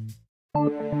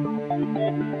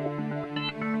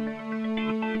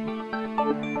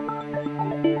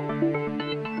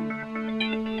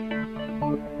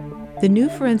 The new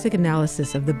forensic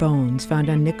analysis of the bones found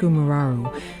on Niku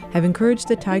Muraru have encouraged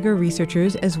the TIGER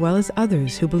researchers as well as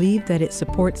others who believe that it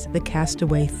supports the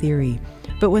castaway theory.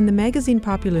 But when the magazine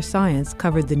Popular Science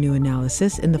covered the new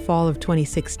analysis in the fall of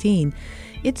 2016,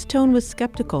 its tone was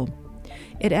skeptical.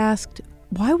 It asked,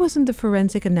 why wasn't the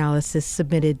forensic analysis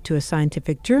submitted to a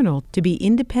scientific journal to be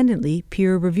independently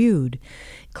peer-reviewed?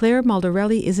 Claire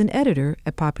Maldarelli is an editor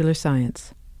at Popular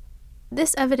Science.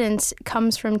 This evidence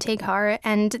comes from TIGHAR,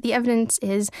 and the evidence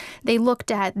is they looked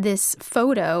at this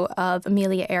photo of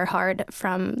Amelia Earhart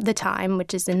from the time,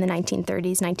 which is in the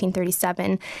 1930s,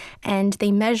 1937, and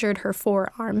they measured her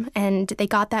forearm, and they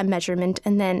got that measurement,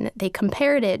 and then they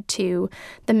compared it to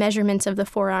the measurements of the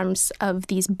forearms of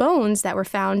these bones that were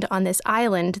found on this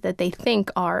island that they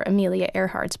think are Amelia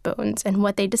Earhart's bones. And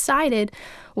what they decided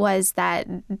was that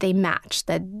they matched,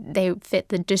 that they fit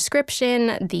the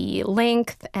description, the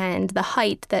length, and the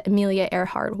height that Amelia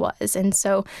Earhart was. And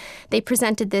so they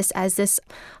presented this as this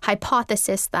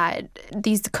hypothesis that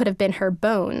these could have been her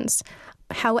bones.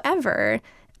 However,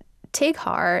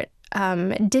 TIGHAR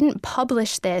didn't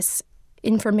publish this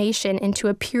information into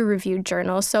a peer-reviewed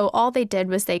journal. So all they did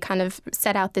was they kind of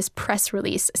set out this press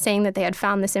release saying that they had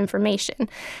found this information.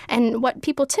 And what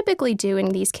people typically do in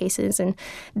these cases, and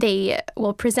they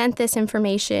will present this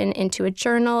information into a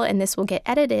journal, and this will get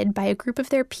edited by a group of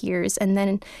their peers, and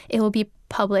then it will be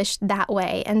published that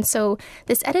way. And so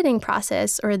this editing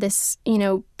process, or this,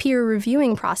 peer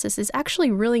reviewing process, is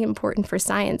actually really important for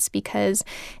science because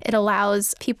it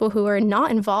allows people who are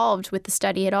not involved with the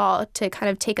study at all to kind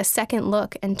of take a second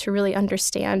look and to really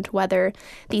understand whether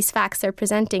these facts they're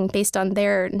presenting based on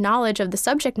their knowledge of the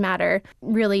subject matter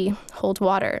really hold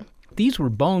water. These were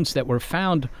bones that were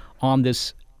found on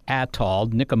this atoll,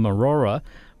 Nikumaroro,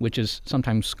 which is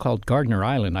sometimes called Gardner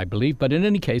Island, I believe. But in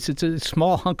any case, it's a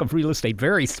small hunk of real estate,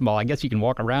 very small. I guess you can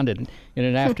walk around it in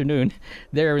an afternoon.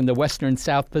 There in the western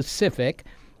South Pacific,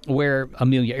 where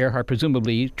Amelia Earhart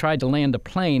presumably tried to land a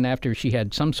plane after she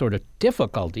had some sort of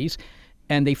difficulties.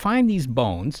 And they find these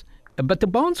bones. But the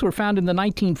bones were found in the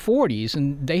 1940s,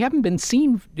 and they haven't been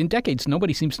seen in decades.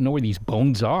 Nobody seems to know where these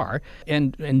bones are.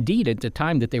 And indeed, at the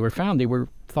time that they were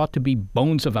thought to be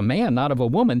bones of a man, not of a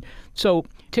woman. So,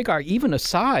 Tigard, even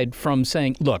aside from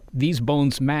saying, look, these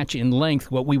bones match in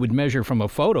length what we would measure from a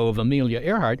photo of Amelia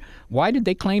Earhart, why did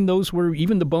they claim those were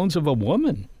even the bones of a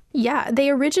woman? Yeah, they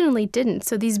originally didn't.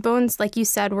 So these bones, like you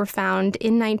said, were found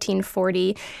in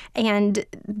 1940, and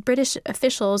British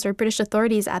officials or British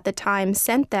authorities at the time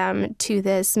sent them to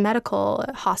this medical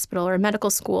hospital or medical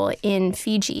school in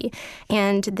Fiji.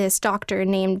 And this doctor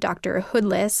named Dr.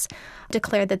 Hoodless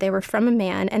declared that they were from a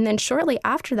man. And then shortly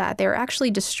after that, they were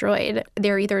actually destroyed.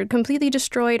 They're either completely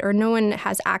destroyed or no one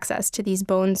has access to these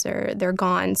bones or they're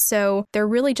gone. So they're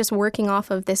really just working off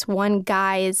of this one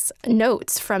guy's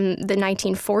notes from the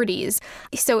 1940s.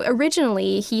 So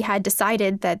originally, he had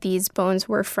decided that these bones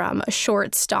were from a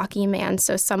short, stocky man.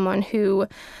 So someone who,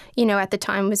 at the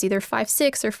time was either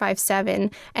 5'6" or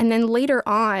 5'7". And then later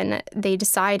on, they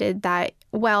decided that,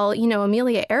 well,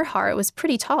 Amelia Earhart was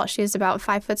pretty tall. She was about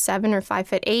 5'7" or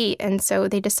 5'8". And so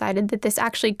they decided that this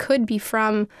actually could be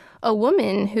from a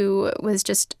woman who was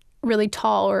just really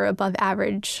tall or above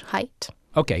average height.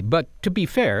 Okay, but to be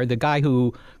fair, the guy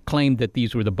who claimed that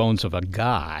these were the bones of a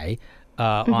guy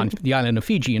on the island of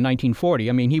Fiji in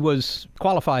 1940, he was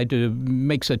qualified to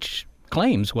make such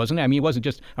claims, wasn't he? He wasn't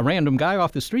just a random guy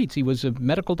off the streets. He was a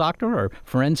medical doctor or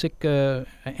forensic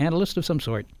analyst of some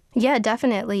sort. Yeah,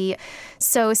 definitely.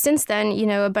 So since then,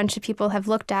 a bunch of people have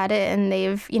looked at it and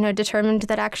they've, determined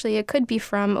that actually it could be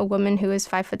from a woman who is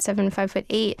 5'7",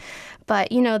 5'8". But,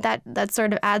 that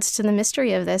sort of adds to the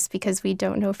mystery of this because we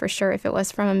don't know for sure if it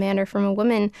was from a man or from a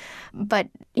woman. But,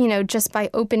 just by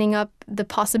opening up the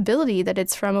possibility that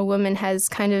it's from a woman has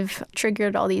kind of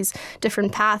triggered all these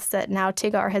different paths that now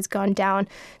Tigard has gone down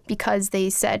because they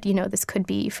said, this could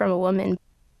be from a woman.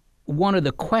 One of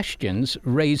the questions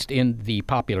raised in the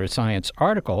Popular Science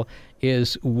article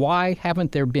is why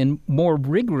haven't there been more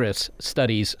rigorous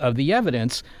studies of the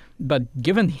evidence? But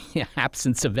given the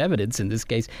absence of evidence in this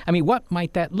case, what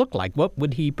might that look like? What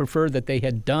would he prefer that they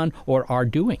had done or are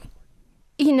doing?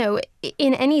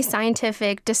 In any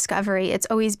scientific discovery, it's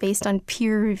always based on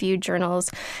peer-reviewed journals.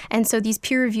 And so these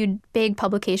peer-reviewed big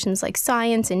publications like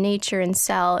Science and Nature and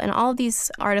Cell and all of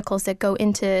these articles that go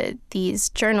into these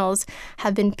journals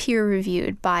have been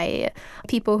peer-reviewed by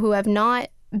people who have not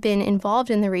been involved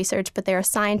in the research, but they are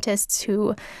scientists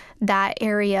who that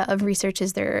area of research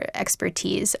is their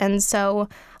expertise. And so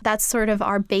that's sort of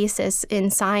our basis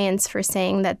in science for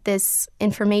saying that this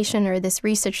information or this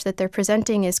research that they're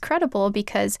presenting is credible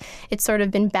because it's sort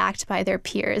of been backed by their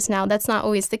peers. Now, that's not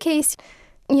always the case.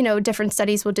 Different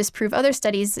studies will disprove other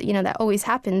studies. That always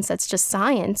happens. That's just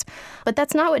science. But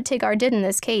that's not what Tigard did in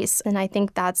this case. And I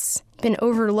think that's been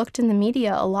overlooked in the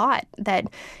media a lot, that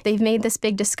they've made this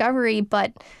big discovery,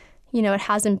 but, it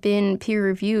hasn't been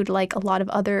peer-reviewed like a lot of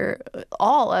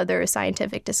all other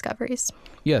scientific discoveries.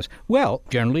 Yes. Well,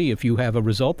 generally, if you have a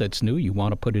result that's new, you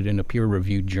want to put it in a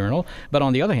peer-reviewed journal. But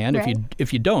on the other hand, right.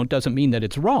 if you don't, doesn't mean that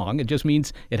it's wrong. It just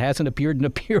means it hasn't appeared in a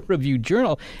peer-reviewed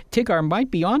journal. Tigard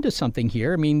might be onto something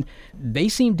here. They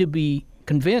seem to be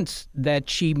convinced that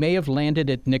she may have landed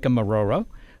at Nikumaroro,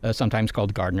 sometimes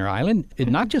called Gardner Island.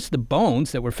 Not just the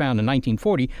bones that were found in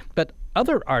 1940, but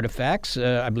other artifacts,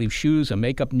 I believe shoes, a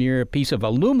makeup near a piece of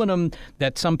aluminum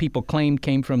that some people claimed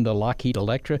came from the Lockheed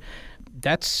Electra.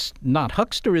 That's not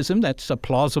hucksterism. That's a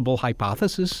plausible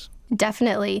hypothesis.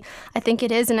 Definitely. I think it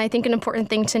is. And I think an important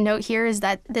thing to note here is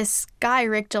that this guy,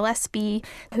 Rick Gillespie,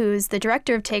 who's the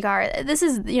director of Tigard, this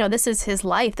is his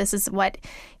life. This is what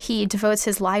he devotes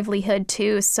his livelihood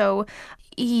to. So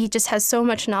he just has so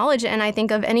much knowledge. And I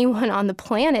think of anyone on the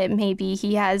planet, maybe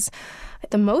he has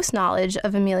the most knowledge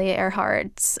of Amelia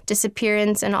Earhart's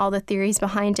disappearance and all the theories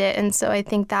behind it. And so I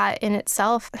think that in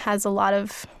itself has a lot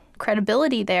of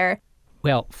credibility there.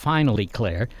 Well, finally,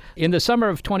 Claire, in the summer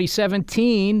of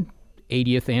 2017,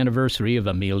 80th anniversary of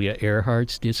Amelia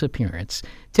Earhart's disappearance,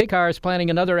 Tigard is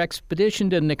planning another expedition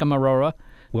to Nikumaroro.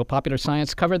 Will Popular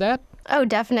Science cover that? Oh,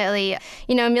 definitely.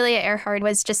 Amelia Earhart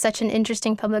was just such an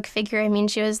interesting public figure.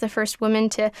 She was the first woman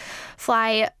to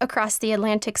fly across the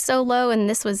Atlantic solo, and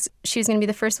she was going to be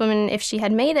the first woman, if she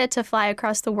had made it, to fly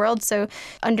across the world. So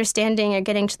understanding or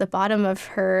getting to the bottom of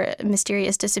her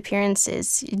mysterious disappearance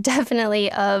is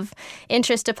definitely of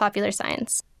interest to popular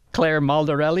science. Claire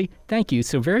Maldarelli, thank you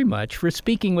so very much for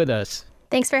speaking with us.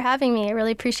 Thanks for having me. I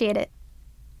really appreciate it.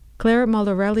 Claire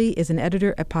Maldarelli is an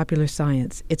editor at Popular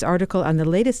Science. Its article on the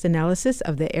latest analysis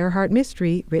of the Earhart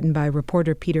mystery, written by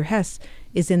reporter Peter Hess,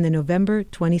 is in the November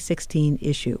 2016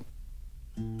 issue.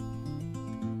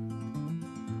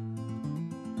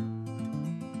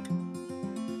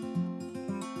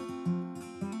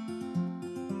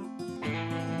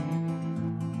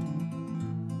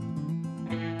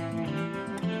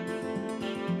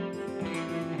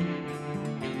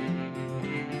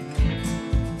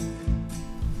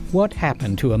 What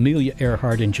happened to Amelia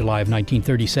Earhart in July of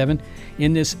 1937?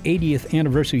 In this 80th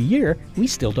anniversary year, we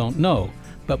still don't know.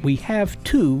 But we have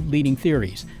two leading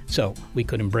theories. So we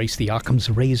could embrace the Occam's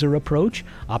razor approach,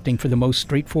 opting for the most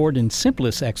straightforward and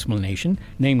simplest explanation,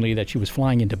 namely that she was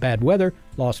flying into bad weather,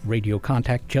 lost radio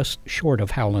contact just short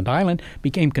of Howland Island,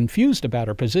 became confused about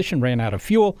her position, ran out of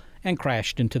fuel, and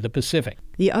crashed into the Pacific.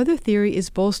 The other theory is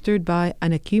bolstered by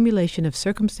an accumulation of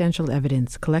circumstantial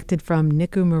evidence collected from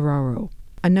Nikumaroro.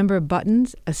 A number of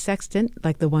buttons, a sextant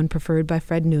like the one preferred by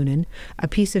Fred Noonan, a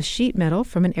piece of sheet metal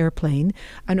from an airplane,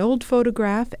 an old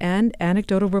photograph, and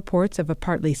anecdotal reports of a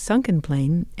partly sunken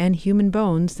plane, and human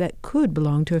bones that could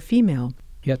belong to a female.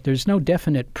 Yet there's no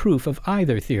definite proof of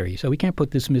either theory, so we can't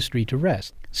put this mystery to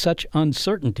rest. Such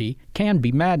uncertainty can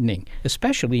be maddening,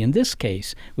 especially in this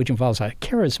case, which involves a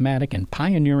charismatic and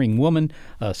pioneering woman,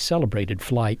 a celebrated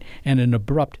flight, and an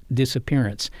abrupt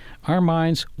disappearance. Our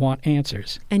minds want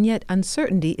answers. And yet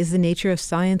uncertainty is the nature of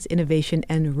science, innovation,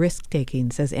 and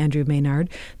risk-taking, says Andrew Maynard,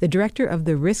 the director of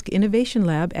the Risk Innovation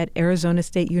Lab at Arizona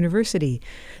State University.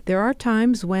 There are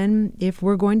times when, if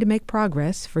we're going to make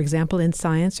progress, for example in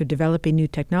science or developing new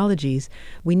technologies,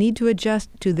 we need to adjust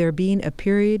to there being a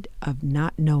period of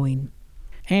not knowing.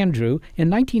 Andrew, in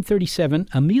 1937,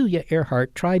 Amelia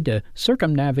Earhart tried to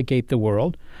circumnavigate the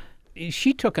world.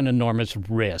 She took an enormous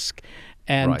risk.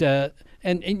 And, right.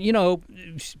 And you know,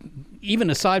 even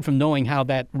aside from knowing how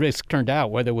that risk turned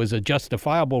out, whether it was a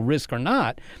justifiable risk or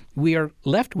not, we are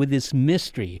left with this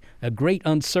mystery, a great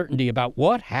uncertainty about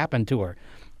what happened to her.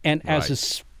 And as a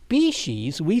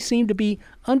species, we seem to be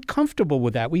uncomfortable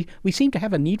with that. We seem to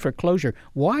have a need for closure.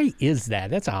 Why is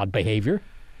that? That's odd behavior.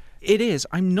 It is.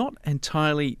 I'm not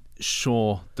entirely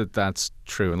sure that that's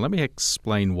true. And let me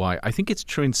explain why. I think it's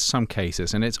true in some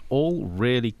cases, and it's all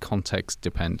really context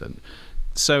dependent.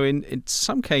 So in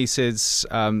some cases,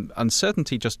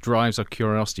 uncertainty just drives our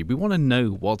curiosity. We want to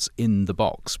know what's in the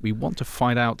box. We want to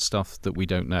find out stuff that we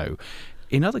don't know.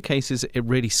 In other cases, it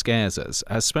really scares us,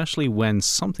 especially when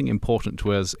something important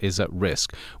to us is at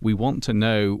risk. We want to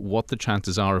know what the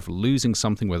chances are of losing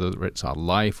something, whether it's our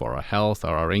life or our health or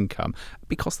our income,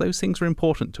 because those things are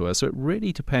important to us. So it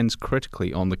really depends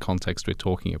critically on the context we're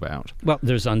talking about. Well,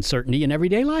 there's uncertainty in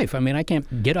everyday life. I mean, I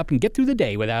can't get up and get through the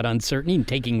day without uncertainty and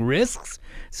taking risks.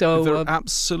 So there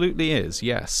absolutely is,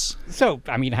 yes. So,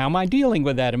 I mean, how am I dealing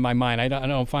with that in my mind? I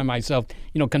don't find myself,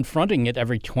 confronting it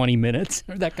every 20 minutes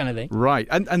or that kind of thing. Right.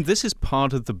 And this is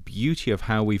part of the beauty of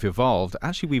how we've evolved.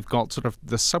 Actually, we've got sort of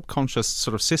the subconscious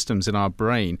sort of systems in our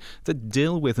brain that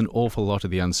deal with an awful lot of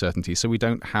the uncertainty, so we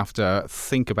don't have to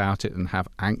think about it and have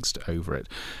angst over it.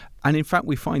 And in fact,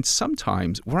 we find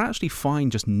sometimes we're actually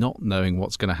fine just not knowing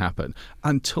what's going to happen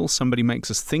until somebody makes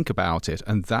us think about it,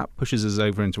 and that pushes us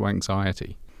over into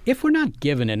anxiety. If we're not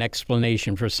given an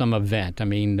explanation for some event, I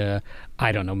mean,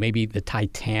 I don't know, maybe the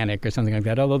Titanic or something like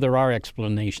that, although there are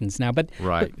explanations now. But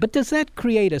does that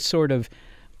create a sort of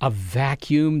a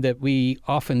vacuum that we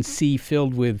often see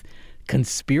filled with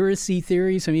conspiracy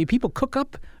theories? I mean, people cook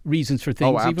up reasons for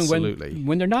things even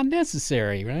when they're not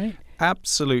necessary, right?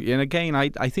 Absolutely. And again,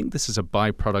 I think this is a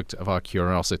byproduct of our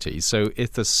curiosity. So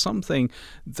if there's something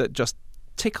that just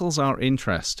tickles our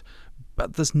interest,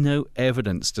 but there's no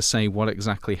evidence to say what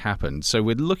exactly happened. So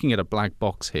we're looking at a black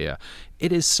box here.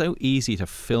 It is so easy to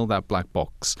fill that black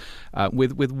box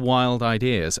with wild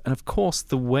ideas. And of course,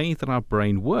 the way that our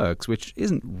brain works, which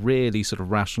isn't really sort of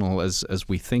rational as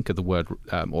we think of the word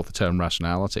or the term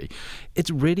rationality, it's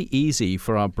really easy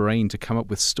for our brain to come up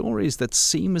with stories that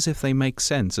seem as if they make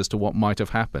sense as to what might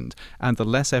have happened. And the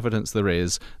less evidence there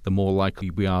is, the more likely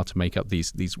we are to make up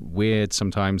these weird,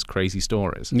 sometimes crazy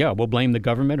stories. Yeah, we'll blame the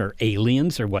government or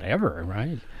aliens or whatever,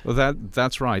 right? Well,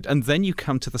 that's right. And then you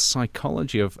come to the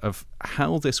psychology of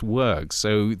how this works.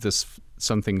 So there's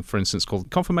something, for instance, called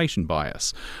confirmation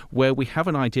bias, where we have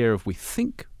an idea of we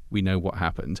think we know what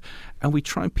happened, and we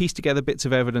try and piece together bits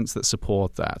of evidence that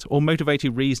support that. Or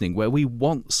motivated reasoning, where we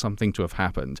want something to have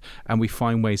happened, and we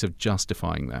find ways of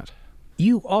justifying that.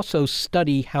 You also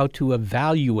study how to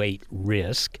evaluate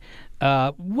risk.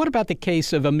 What about the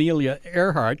case of Amelia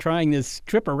Earhart trying this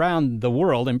trip around the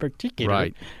world, in particular,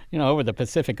 over the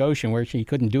Pacific Ocean, where she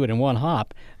couldn't do it in one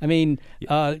hop? I mean,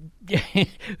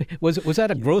 was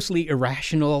that a grossly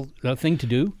irrational thing to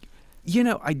do?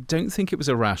 I don't think it was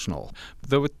irrational.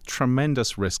 There were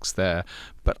tremendous risks there,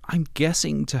 but I'm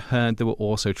guessing to her there were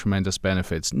also tremendous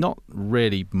benefits. Not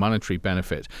really monetary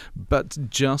benefit, but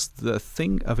just the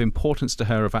thing of importance to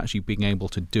her of actually being able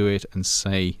to do it and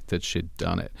say that she'd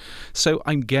done it. So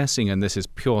I'm guessing, and this is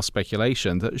pure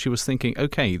speculation, that she was thinking,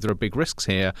 okay, there are big risks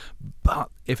here, but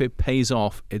if it pays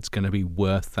off, it's going to be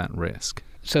worth that risk.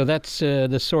 So that's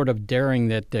the sort of daring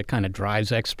that kind of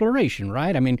drives exploration,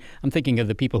 right? I mean, I'm thinking of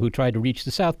the people who tried to reach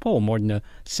the South Pole more than a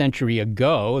century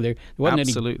ago. There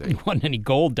wasn't any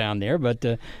gold down there, but,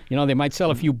 they might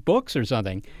sell a few books or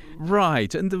something.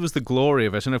 Right, and there was the glory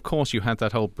of it. And of course, you had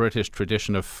that whole British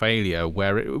tradition of failure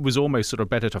where it was almost sort of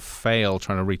better to fail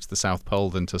trying to reach the South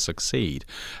Pole than to succeed.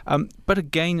 But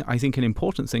again, I think an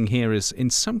important thing here is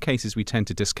in some cases we tend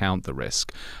to discount the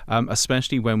risk,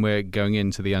 especially when we're going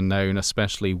into the unknown,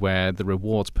 especially where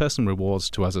the personal rewards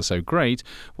to us are so great,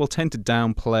 we'll tend to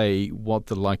downplay what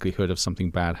the likelihood of something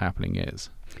bad happening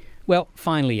is. Well,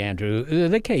 finally, Andrew,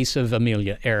 the case of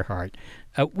Amelia Earhart.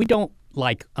 We don't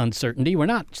like uncertainty. We're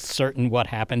not certain what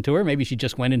happened to her. Maybe she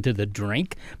just went into the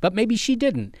drink, but maybe she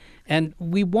didn't. And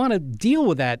we want to deal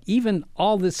with that even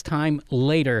all this time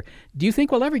later. Do you think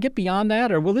we'll ever get beyond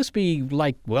that? Or will this be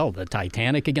like, the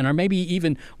Titanic again? Or maybe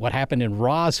even what happened in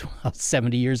Roswell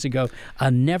 70 years ago?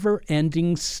 A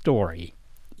never-ending story.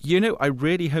 I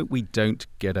really hope we don't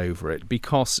get over it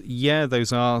because,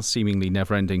 those are seemingly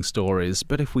never-ending stories,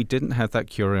 but if we didn't have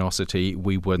that curiosity,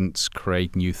 we wouldn't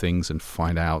create new things and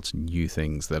find out new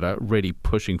things that are really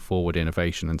pushing forward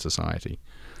innovation in society.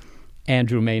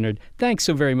 Andrew Maynard, thanks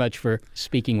so very much for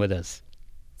speaking with us.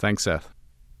 Thanks, Seth.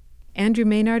 Andrew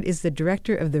Maynard is the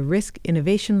director of the Risk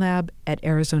Innovation Lab at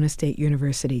Arizona State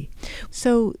University.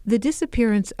 So the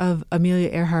disappearance of Amelia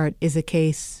Earhart is a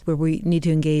case where we need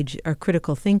to engage our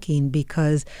critical thinking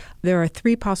because there are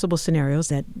 3 possible scenarios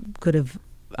that could have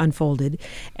unfolded,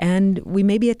 and we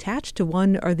may be attached to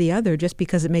one or the other just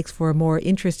because it makes for a more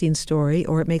interesting story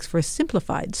or it makes for a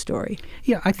simplified story.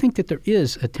 Yeah, I think that there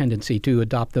is a tendency to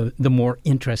adopt the more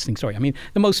interesting story. I mean,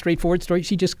 the most straightforward story,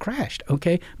 she just crashed,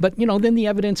 okay? But, then the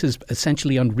evidence is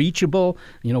essentially unreachable,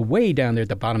 way down there at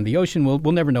the bottom of the ocean.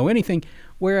 We'll never know anything.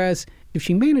 Whereas if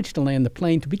she managed to land the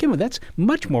plane to begin with, that's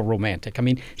much more romantic. I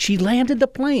mean, she landed the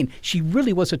plane. She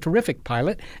really was a terrific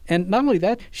pilot. And not only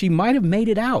that, she might have made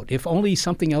it out if only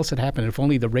something else had happened, if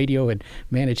only the radio had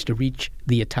managed to reach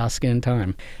the Itasca in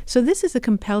time. So this is a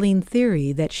compelling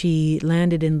theory that she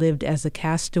landed and lived as a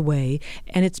castaway,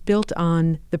 and it's built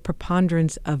on the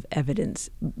preponderance of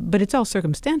evidence. But it's all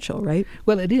circumstantial, right?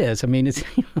 Well, it is. I mean,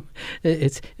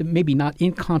 it's maybe not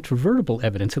incontrovertible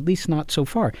evidence, at least not so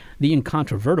far. The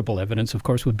incontrovertible evidence, of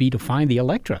course, would be to find the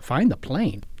Electra, find the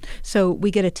plane. So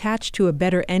we get attached to a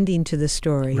better ending to the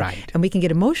story. Right. And we can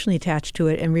get emotionally attached to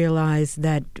it and realize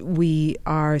that we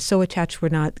are so attached we're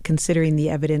not considering the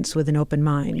evidence with an open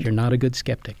mind. You're not a good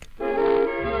skeptic.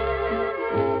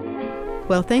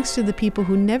 Well, thanks to the people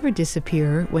who never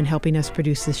disappear when helping us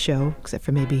produce this show, except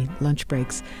for maybe lunch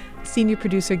breaks. Senior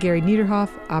producer Gary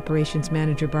Niederhoff, operations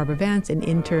manager Barbara Vance, and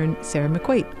intern Sarah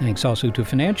McQuaid. Thanks also to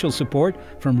financial support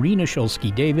from Rena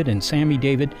Shulsky-David and Sammy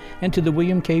David, and to the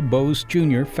William K. Bowes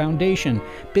Jr. Foundation.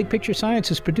 Big Picture Science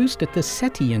is produced at the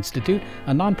SETI Institute,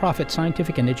 a nonprofit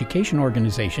scientific and education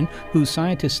organization whose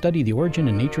scientists study the origin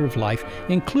and nature of life,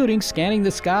 including scanning the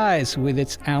skies with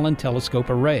its Allen Telescope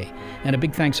Array. And a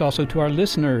big thanks also to our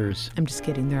listeners. I'm just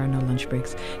kidding, there are no lunch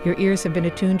breaks. Your ears have been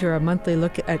attuned to our monthly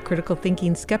look at critical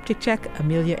thinking skeptic check,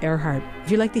 Amelia Earhart.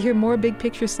 If you'd like to hear more Big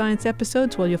Picture Science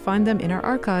episodes, well, you'll find them in our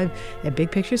archive at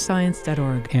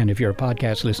bigpicturescience.org. And if you're a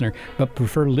podcast listener but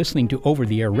prefer listening to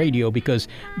over-the-air radio because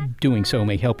doing so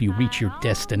may help you reach your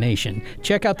destination,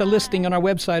 check out the listing on our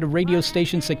website of radio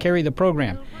stations that carry the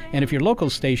program. And if your local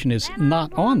station is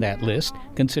not on that list,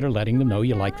 consider letting them know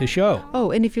you like the show.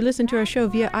 Oh, and if you listen to our show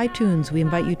via iTunes, we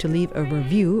invite you to leave a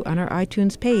review on our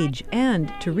iTunes page. And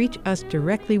to reach us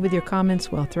directly with your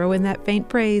comments, well, throw in that faint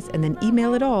praise and then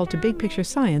email it all to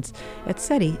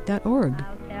bigpicturescience@seti.org.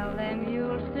 I'll tell them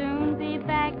you'll soon be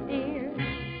back, dear,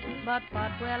 but what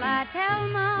will I tell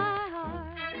my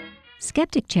heart?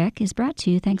 Skeptic Check is brought to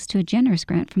you thanks to a generous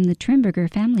grant from the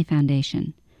Trimberger Family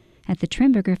Foundation. At the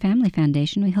Trimberger Family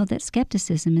Foundation, we hold that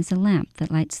skepticism is a lamp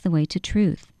that lights the way to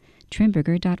truth.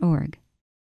 Trimberger.org.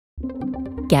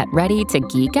 Get ready to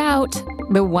geek out.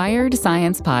 The Wired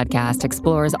Science Podcast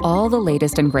explores all the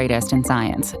latest and greatest in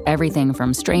science. Everything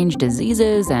from strange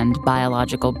diseases and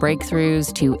biological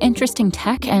breakthroughs to interesting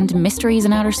tech and mysteries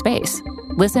in outer space.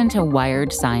 Listen to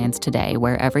Wired Science today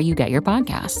wherever you get your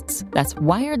podcasts. That's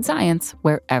Wired Science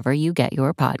wherever you get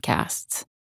your podcasts.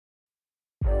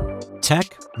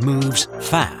 Tech moves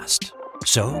fast,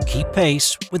 so keep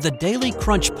pace with the Daily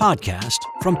Crunch podcast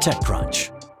from TechCrunch.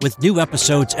 With new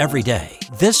episodes every day,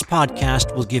 this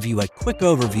podcast will give you a quick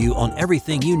overview on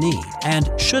everything you need and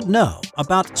should know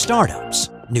about startups,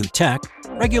 new tech,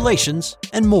 regulations,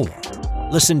 and more.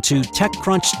 Listen to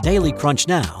TechCrunch Daily Crunch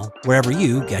now, wherever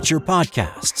you get your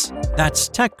podcasts. That's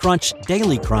TechCrunch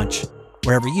Daily Crunch,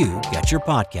 wherever you get your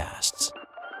podcasts.